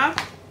camera,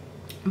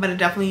 but it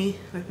definitely,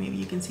 like maybe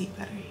you can see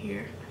better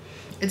here.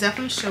 It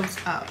definitely shows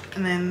up.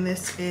 And then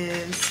this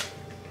is,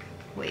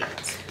 wait.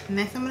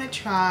 Next I'm gonna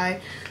try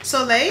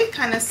Soleil.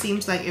 Kind of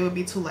seems like it would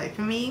be too light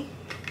for me.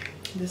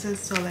 This is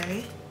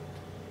Soleil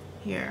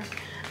here.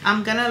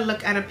 I'm gonna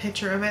look at a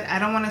picture of it. I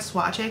don't want to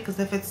swatch it because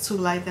if it's too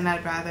light, then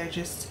I'd rather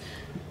just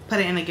put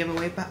it in a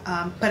giveaway,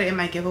 put it in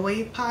my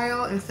giveaway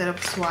pile instead of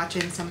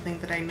swatching something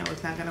that I know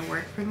is not gonna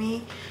work for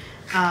me.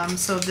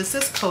 So this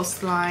is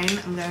Coastline.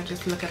 I'm gonna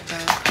just look at the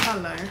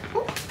color.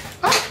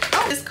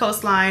 This is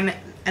Coastline,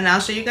 and I'll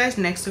show you guys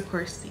next to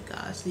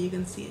Corsica so you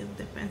can see the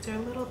difference. They're a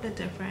little bit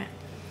different.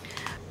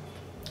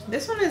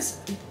 This one is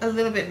a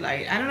little bit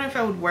light. I don't know if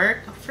it would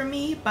work for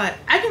me, but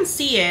I can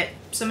see it,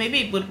 so maybe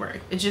it would work.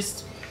 It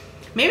just,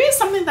 maybe it's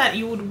something that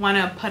you would want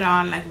to put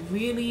on like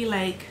really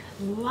like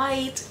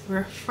light,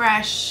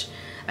 refresh,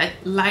 like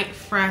light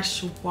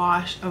fresh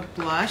wash of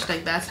blush.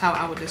 Like that's how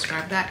I would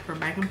describe that for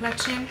my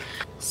complexion.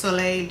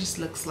 Soleil just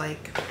looks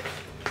like,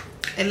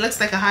 it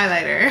looks like a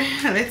highlighter.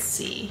 Let's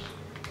see.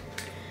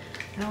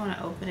 I don't want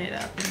to open it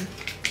up and,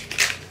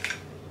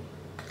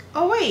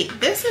 oh wait,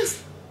 this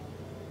is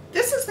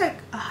like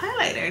a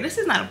highlighter. This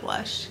is not a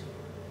blush.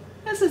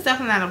 This is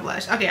definitely not a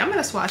blush. Okay, I'm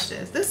gonna swatch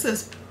this. This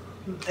is,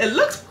 it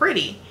looks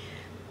pretty.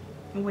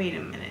 Wait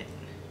a minute.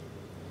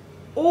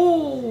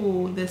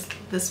 Oh,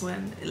 this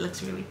one, it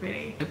looks really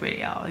pretty. Pretty,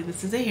 y'all. Like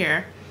this is it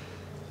here.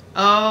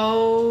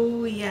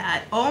 Oh yeah,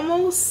 I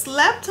almost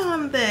slept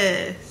on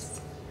this.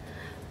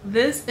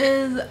 This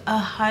is a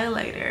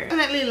highlighter.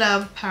 Definitely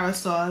love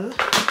Parasol.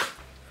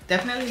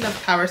 Definitely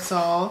love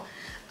Parasol.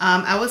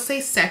 I would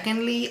say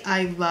secondly,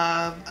 I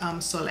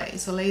love Soleil.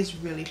 Soleil is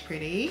really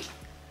pretty.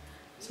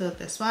 So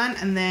this one,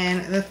 and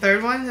then the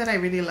third one that I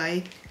really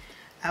like,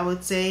 I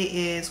would say,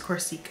 is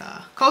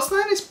Corsica.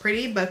 Coastline is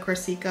pretty, but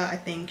Corsica I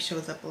think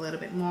shows up a little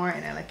bit more,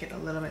 and I like it a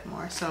little bit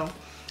more. So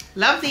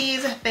love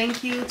these.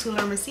 Thank you to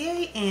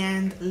Mercier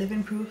and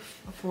Living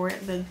Proof for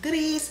the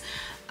goodies.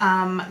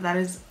 That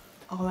is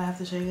all I have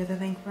to show you guys, I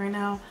think, for right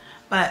now.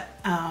 But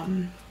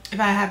if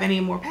I have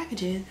any more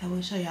packages, I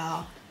will show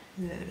y'all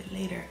a little bit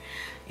later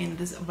in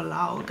this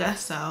vlog.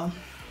 So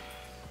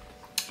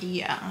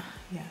yeah,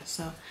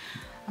 so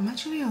I'm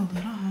actually a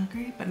little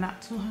hungry, but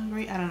not too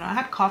hungry. I don't know, I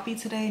had coffee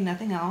today,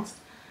 nothing else.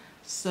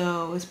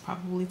 so it's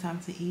probably time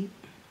to eat.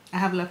 I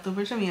have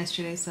leftovers from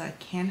yesterday, so I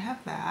can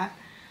have that.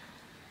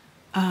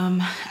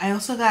 We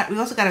also got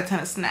a ton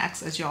of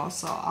snacks, as y'all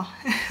saw.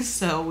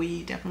 So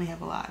we definitely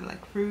have a lot,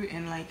 like fruit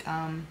and like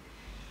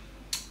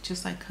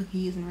just like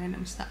cookies and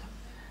random stuff.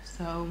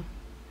 So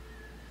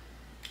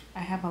I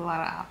have a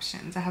lot of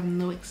options. I have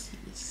no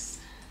excuse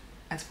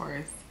as far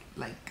as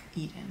like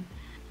eating.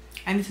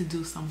 I need to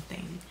do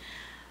something.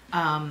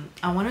 I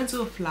want to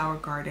do a flower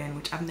garden,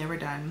 which I've never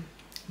done,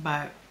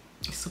 but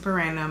it's super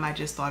random. I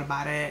just thought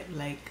about it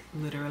like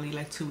literally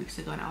like 2 weeks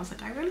ago, and I was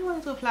like, I really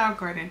want to do a flower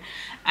garden.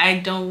 I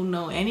don't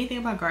know anything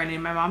about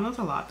gardening. My mom knows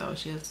a lot though.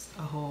 She has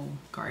a whole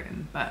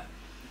garden, but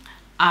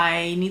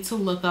I need to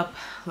look up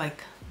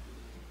like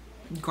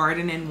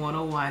gardening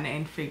 101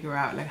 and figure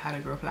out like how to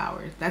grow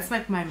flowers. That's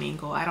like my main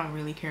goal. I don't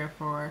really care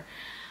for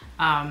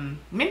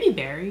maybe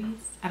berries,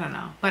 I don't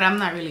know, but I'm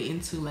not really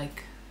into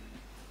like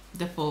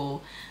the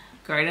full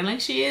garden like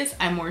she is.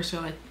 I'm more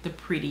so like the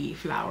pretty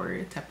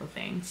flower type of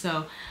thing.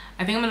 So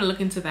I think I'm gonna look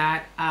into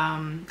that.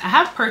 I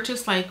have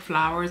purchased like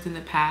flowers in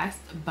the past,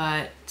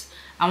 but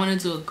I want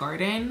to do a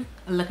garden,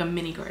 like a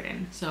mini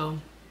garden. So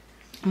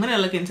I'm gonna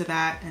look into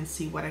that and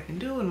see what I can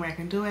do and where I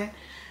can do it.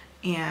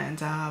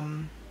 And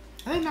I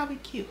think that'll be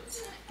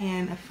cute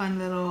and a fun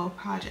little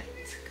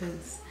project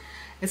because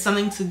it's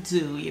something to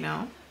do, you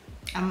know.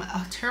 I'm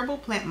a terrible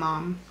plant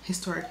mom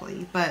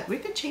historically, but we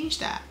could change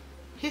that.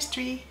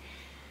 History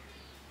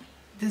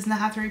does not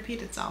have to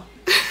repeat itself.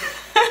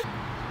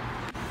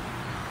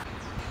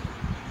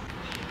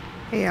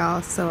 Hey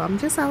y'all, so I'm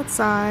just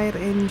outside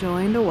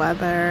enjoying the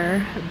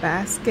weather,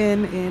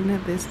 basking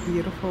in this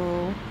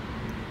beautiful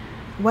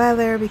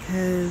weather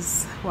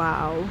because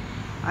wow,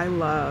 I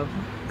love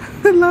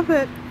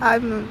it.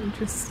 I'm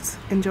just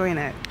enjoying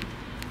it.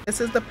 This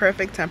is the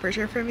perfect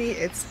temperature for me.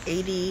 It's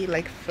 80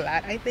 like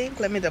flat, I think.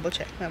 Let me double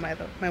check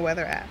my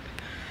weather app.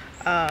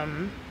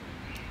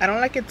 I don't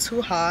like it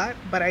too hot,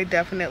 but I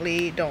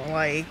definitely don't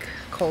like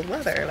cold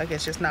weather. Like,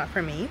 it's just not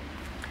for me.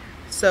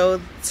 So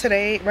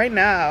today, right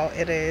now,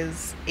 it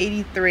is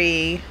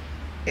 83.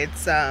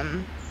 It's yeah,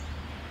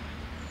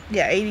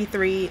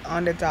 83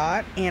 on the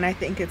dot, and I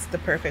think it's the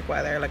perfect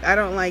weather. Like, I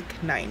don't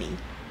like 90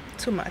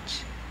 too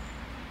much.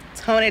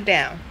 Tone it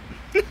down.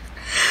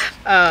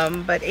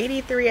 But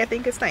 83, I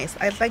think it's nice.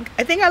 I think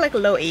I like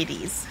low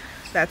 80s.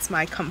 That's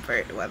my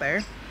comfort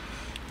weather.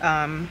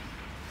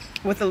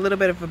 With a little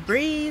bit of a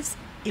breeze,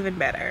 even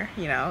better.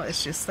 You know,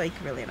 it's just like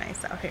really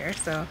nice out here.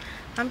 So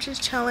I'm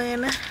just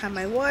chilling, have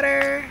my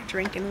water,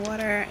 drinking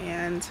water,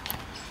 and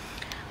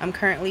I'm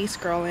currently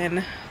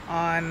scrolling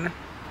on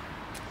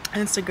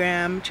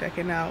Instagram,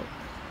 checking out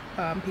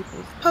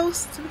people's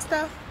posts and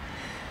stuff.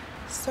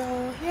 So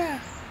yeah,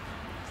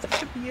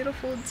 such a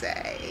beautiful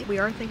day. We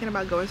are thinking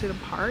about going to the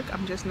park.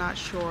 I'm just not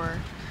sure.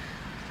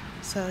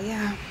 So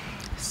yeah,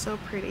 so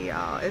pretty,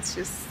 y'all. It's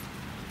just,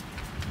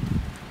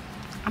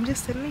 I'm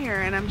just sitting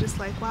here and I'm just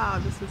like, wow,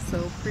 this is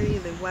so pretty.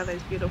 The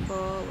weather's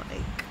beautiful,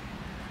 like,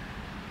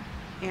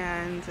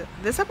 and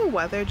this type of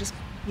weather just,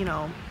 you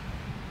know,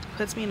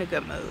 puts me in a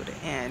good mood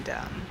and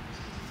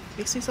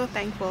makes me so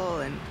thankful.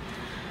 And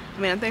I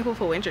mean, I'm thankful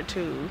for winter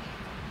too,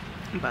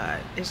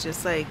 but it's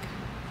just like,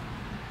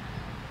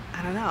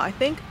 I don't know. I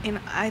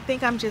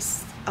think I'm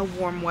just a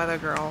warm weather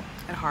girl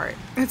at heart.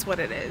 That's what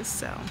it is.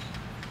 So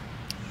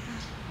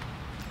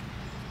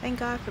thank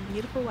God for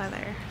beautiful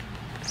weather.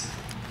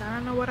 I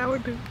don't know what I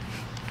would do.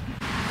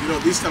 You know,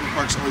 these type of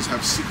parks always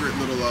have secret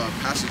little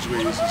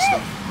passageways and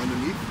stuff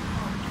underneath.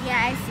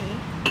 Yeah, I see.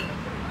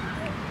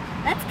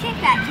 Let's kick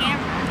that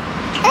camera.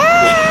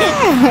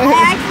 I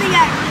actually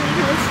got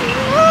really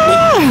close.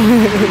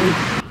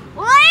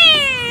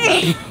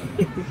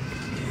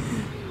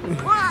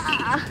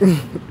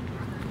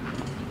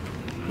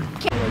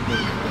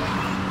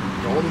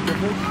 The only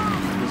difference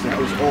is that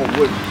it was all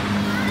wood,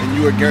 and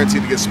you were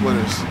guaranteed to get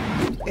splinters.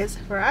 It's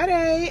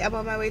Friday. I'm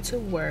on my way to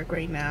work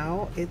right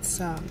now. It's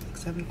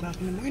 7 o'clock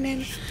in the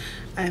morning.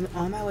 I'm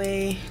on my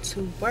way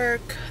to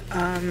work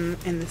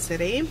in the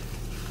city.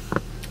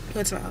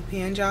 Go to my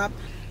LPN job.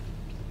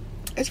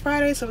 It's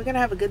Friday, so we're gonna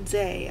have a good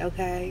day,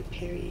 okay?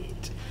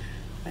 Period.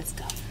 Let's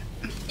go.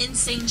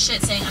 Insane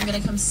shit saying I'm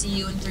gonna come see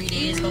you in 3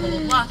 days, blah blah blah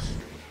blah.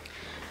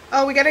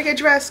 Oh, we gotta get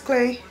dressed,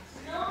 Clay.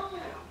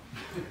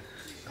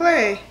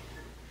 Clay,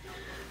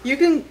 you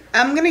can.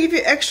 I'm gonna give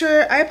you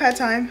extra iPad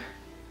time.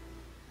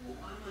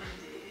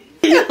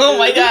 Oh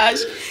my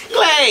gosh,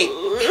 Clay.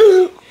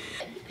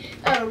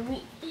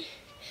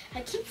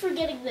 I keep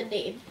forgetting the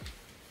name.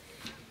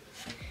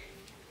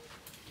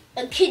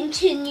 A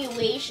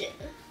continuation.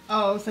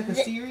 Oh, it's like a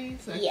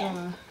series? Like,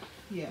 yeah.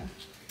 Yeah.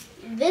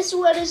 This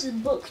one is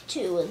book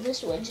 2 and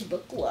this one's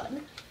book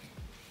 1.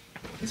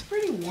 It's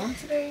pretty warm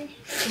today.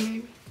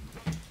 So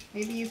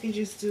maybe you can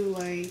just do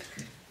like,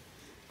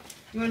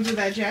 you want to do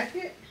that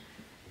jacket?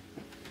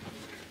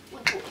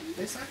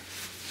 This one?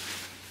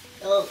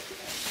 Oh.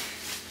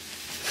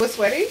 What's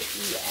sweaty?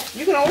 Yeah.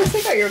 You can always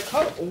take out your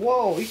coat.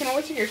 Whoa, you can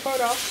always take your coat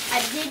off.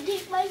 I did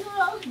take my coat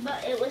off,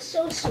 but it was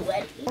so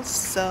sweaty.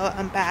 So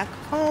I'm back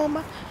home.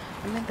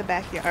 I'm in the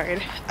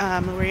backyard.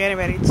 We're getting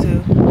ready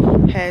to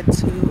head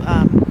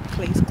to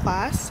Clay's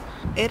class.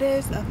 It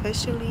is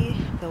officially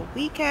the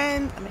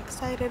weekend. I'm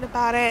excited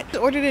about it. I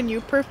ordered a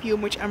new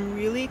perfume, which I'm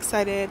really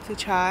excited to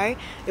try.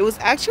 It was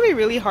actually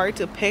really hard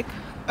to pick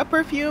a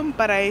perfume,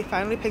 but I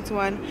finally picked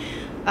one.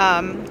 So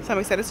I'm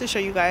excited to show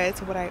you guys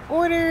what I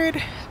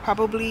ordered,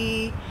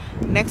 probably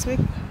next week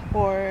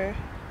or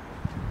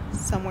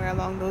somewhere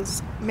along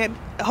those.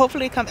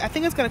 Hopefully it comes, I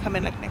think it's gonna come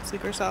in like next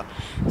week or so,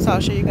 so I'll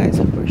show you guys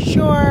for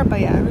sure. But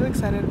yeah, I'm really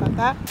excited about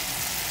that.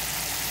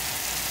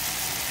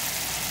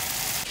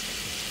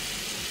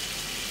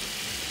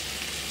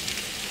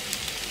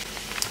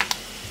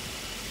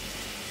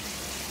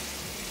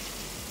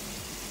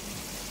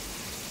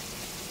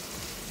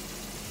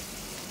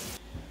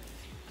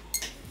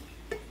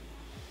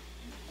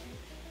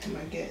 I'm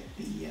gonna get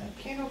the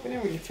can opener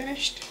when you're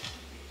finished.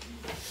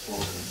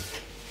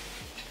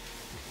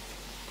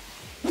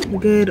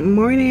 Good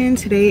morning.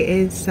 Today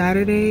is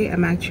Saturday.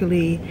 I'm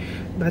actually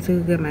about to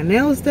go get my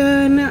nails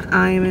done.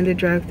 I am in the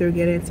drive-thru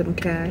getting some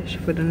cash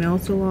for the nail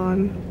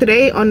salon.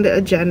 Today on the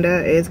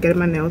agenda is getting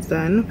my nails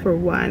done for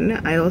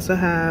one. I also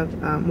have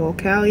well,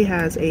 Callie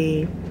has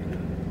a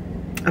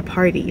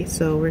party,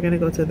 so we're gonna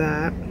go to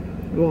that.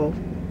 Well,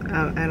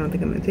 I don't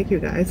think I'm gonna take you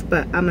guys,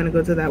 but I'm gonna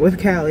go to that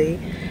with Callie.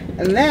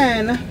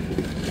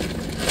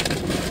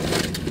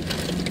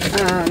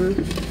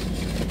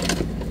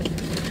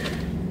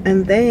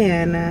 And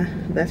then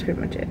that's pretty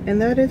much it.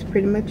 And that is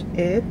pretty much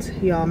it,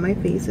 y'all. My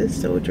face is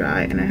so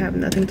dry and I have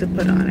nothing to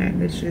put on it.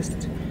 It's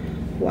just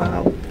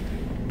wow.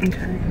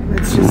 Okay,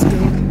 let's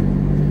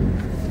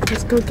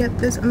go get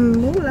this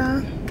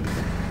moolah.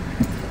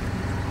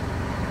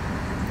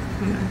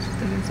 It's just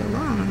taking so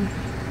long.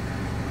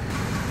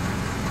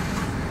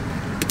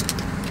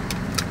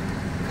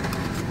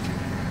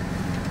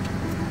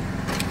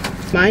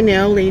 My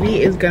nail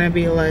lady is gonna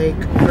be like,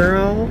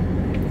 girl,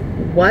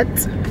 what?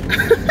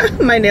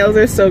 My nails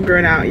are so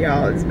grown out,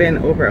 y'all. It's been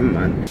over a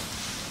month.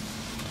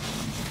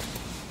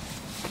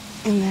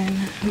 And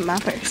then my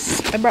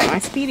purse. I brought my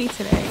Speedy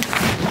today.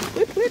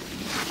 Whip, whip.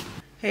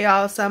 Hey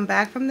y'all, so I'm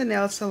back from the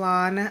nail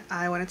salon.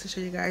 I wanted to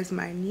show you guys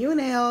my new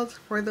nails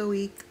for the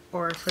week,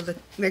 or for the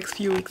next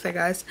few weeks, I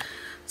guess.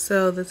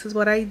 So this is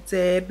what I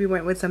did. We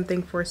went with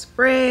something for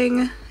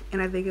spring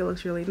and I think it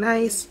looks really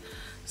nice.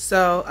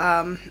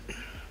 So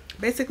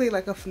basically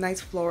like a nice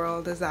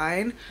floral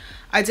design.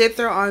 I did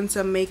throw on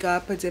some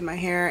makeup. I did my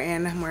hair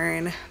and I'm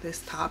wearing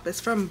this top. It's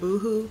from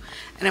Boohoo,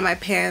 and then my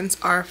pants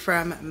are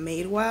from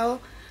Madewell.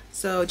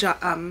 So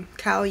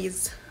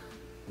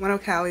one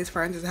of Callie's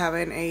friends is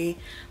having a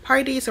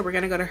party, so we're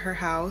gonna go to her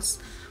house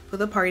for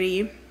the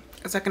party.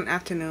 It's like an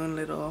afternoon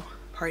little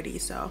party,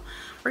 so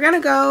we're gonna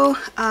go.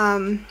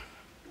 And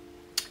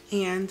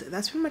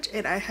that's pretty much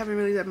it. I haven't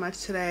really done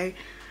much today.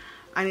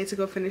 I need to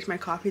go finish my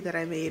coffee that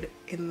I made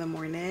in the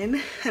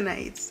morning, and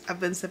I've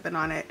been sipping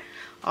on it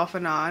off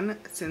and on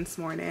since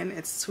morning.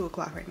 It's 2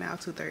 o'clock right now,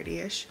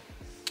 2:30ish.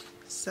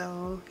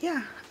 So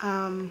yeah,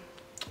 I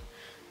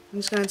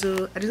just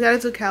gotta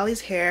do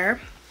Callie's hair,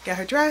 get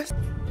her dressed.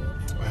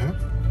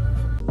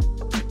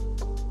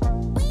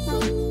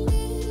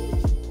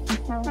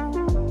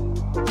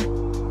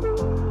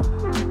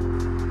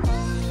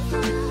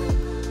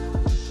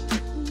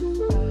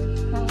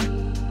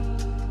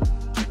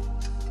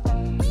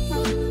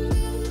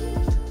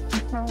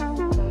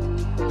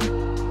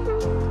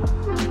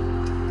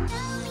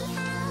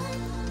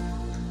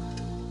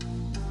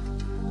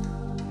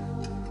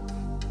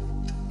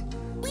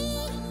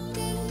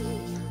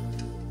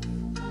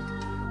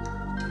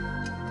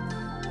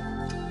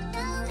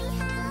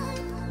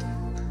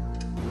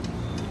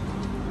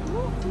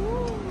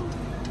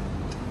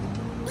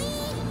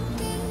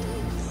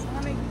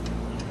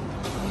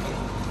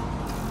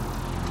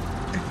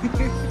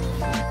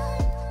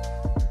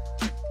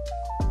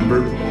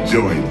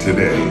 Join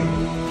today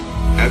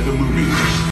at the movies.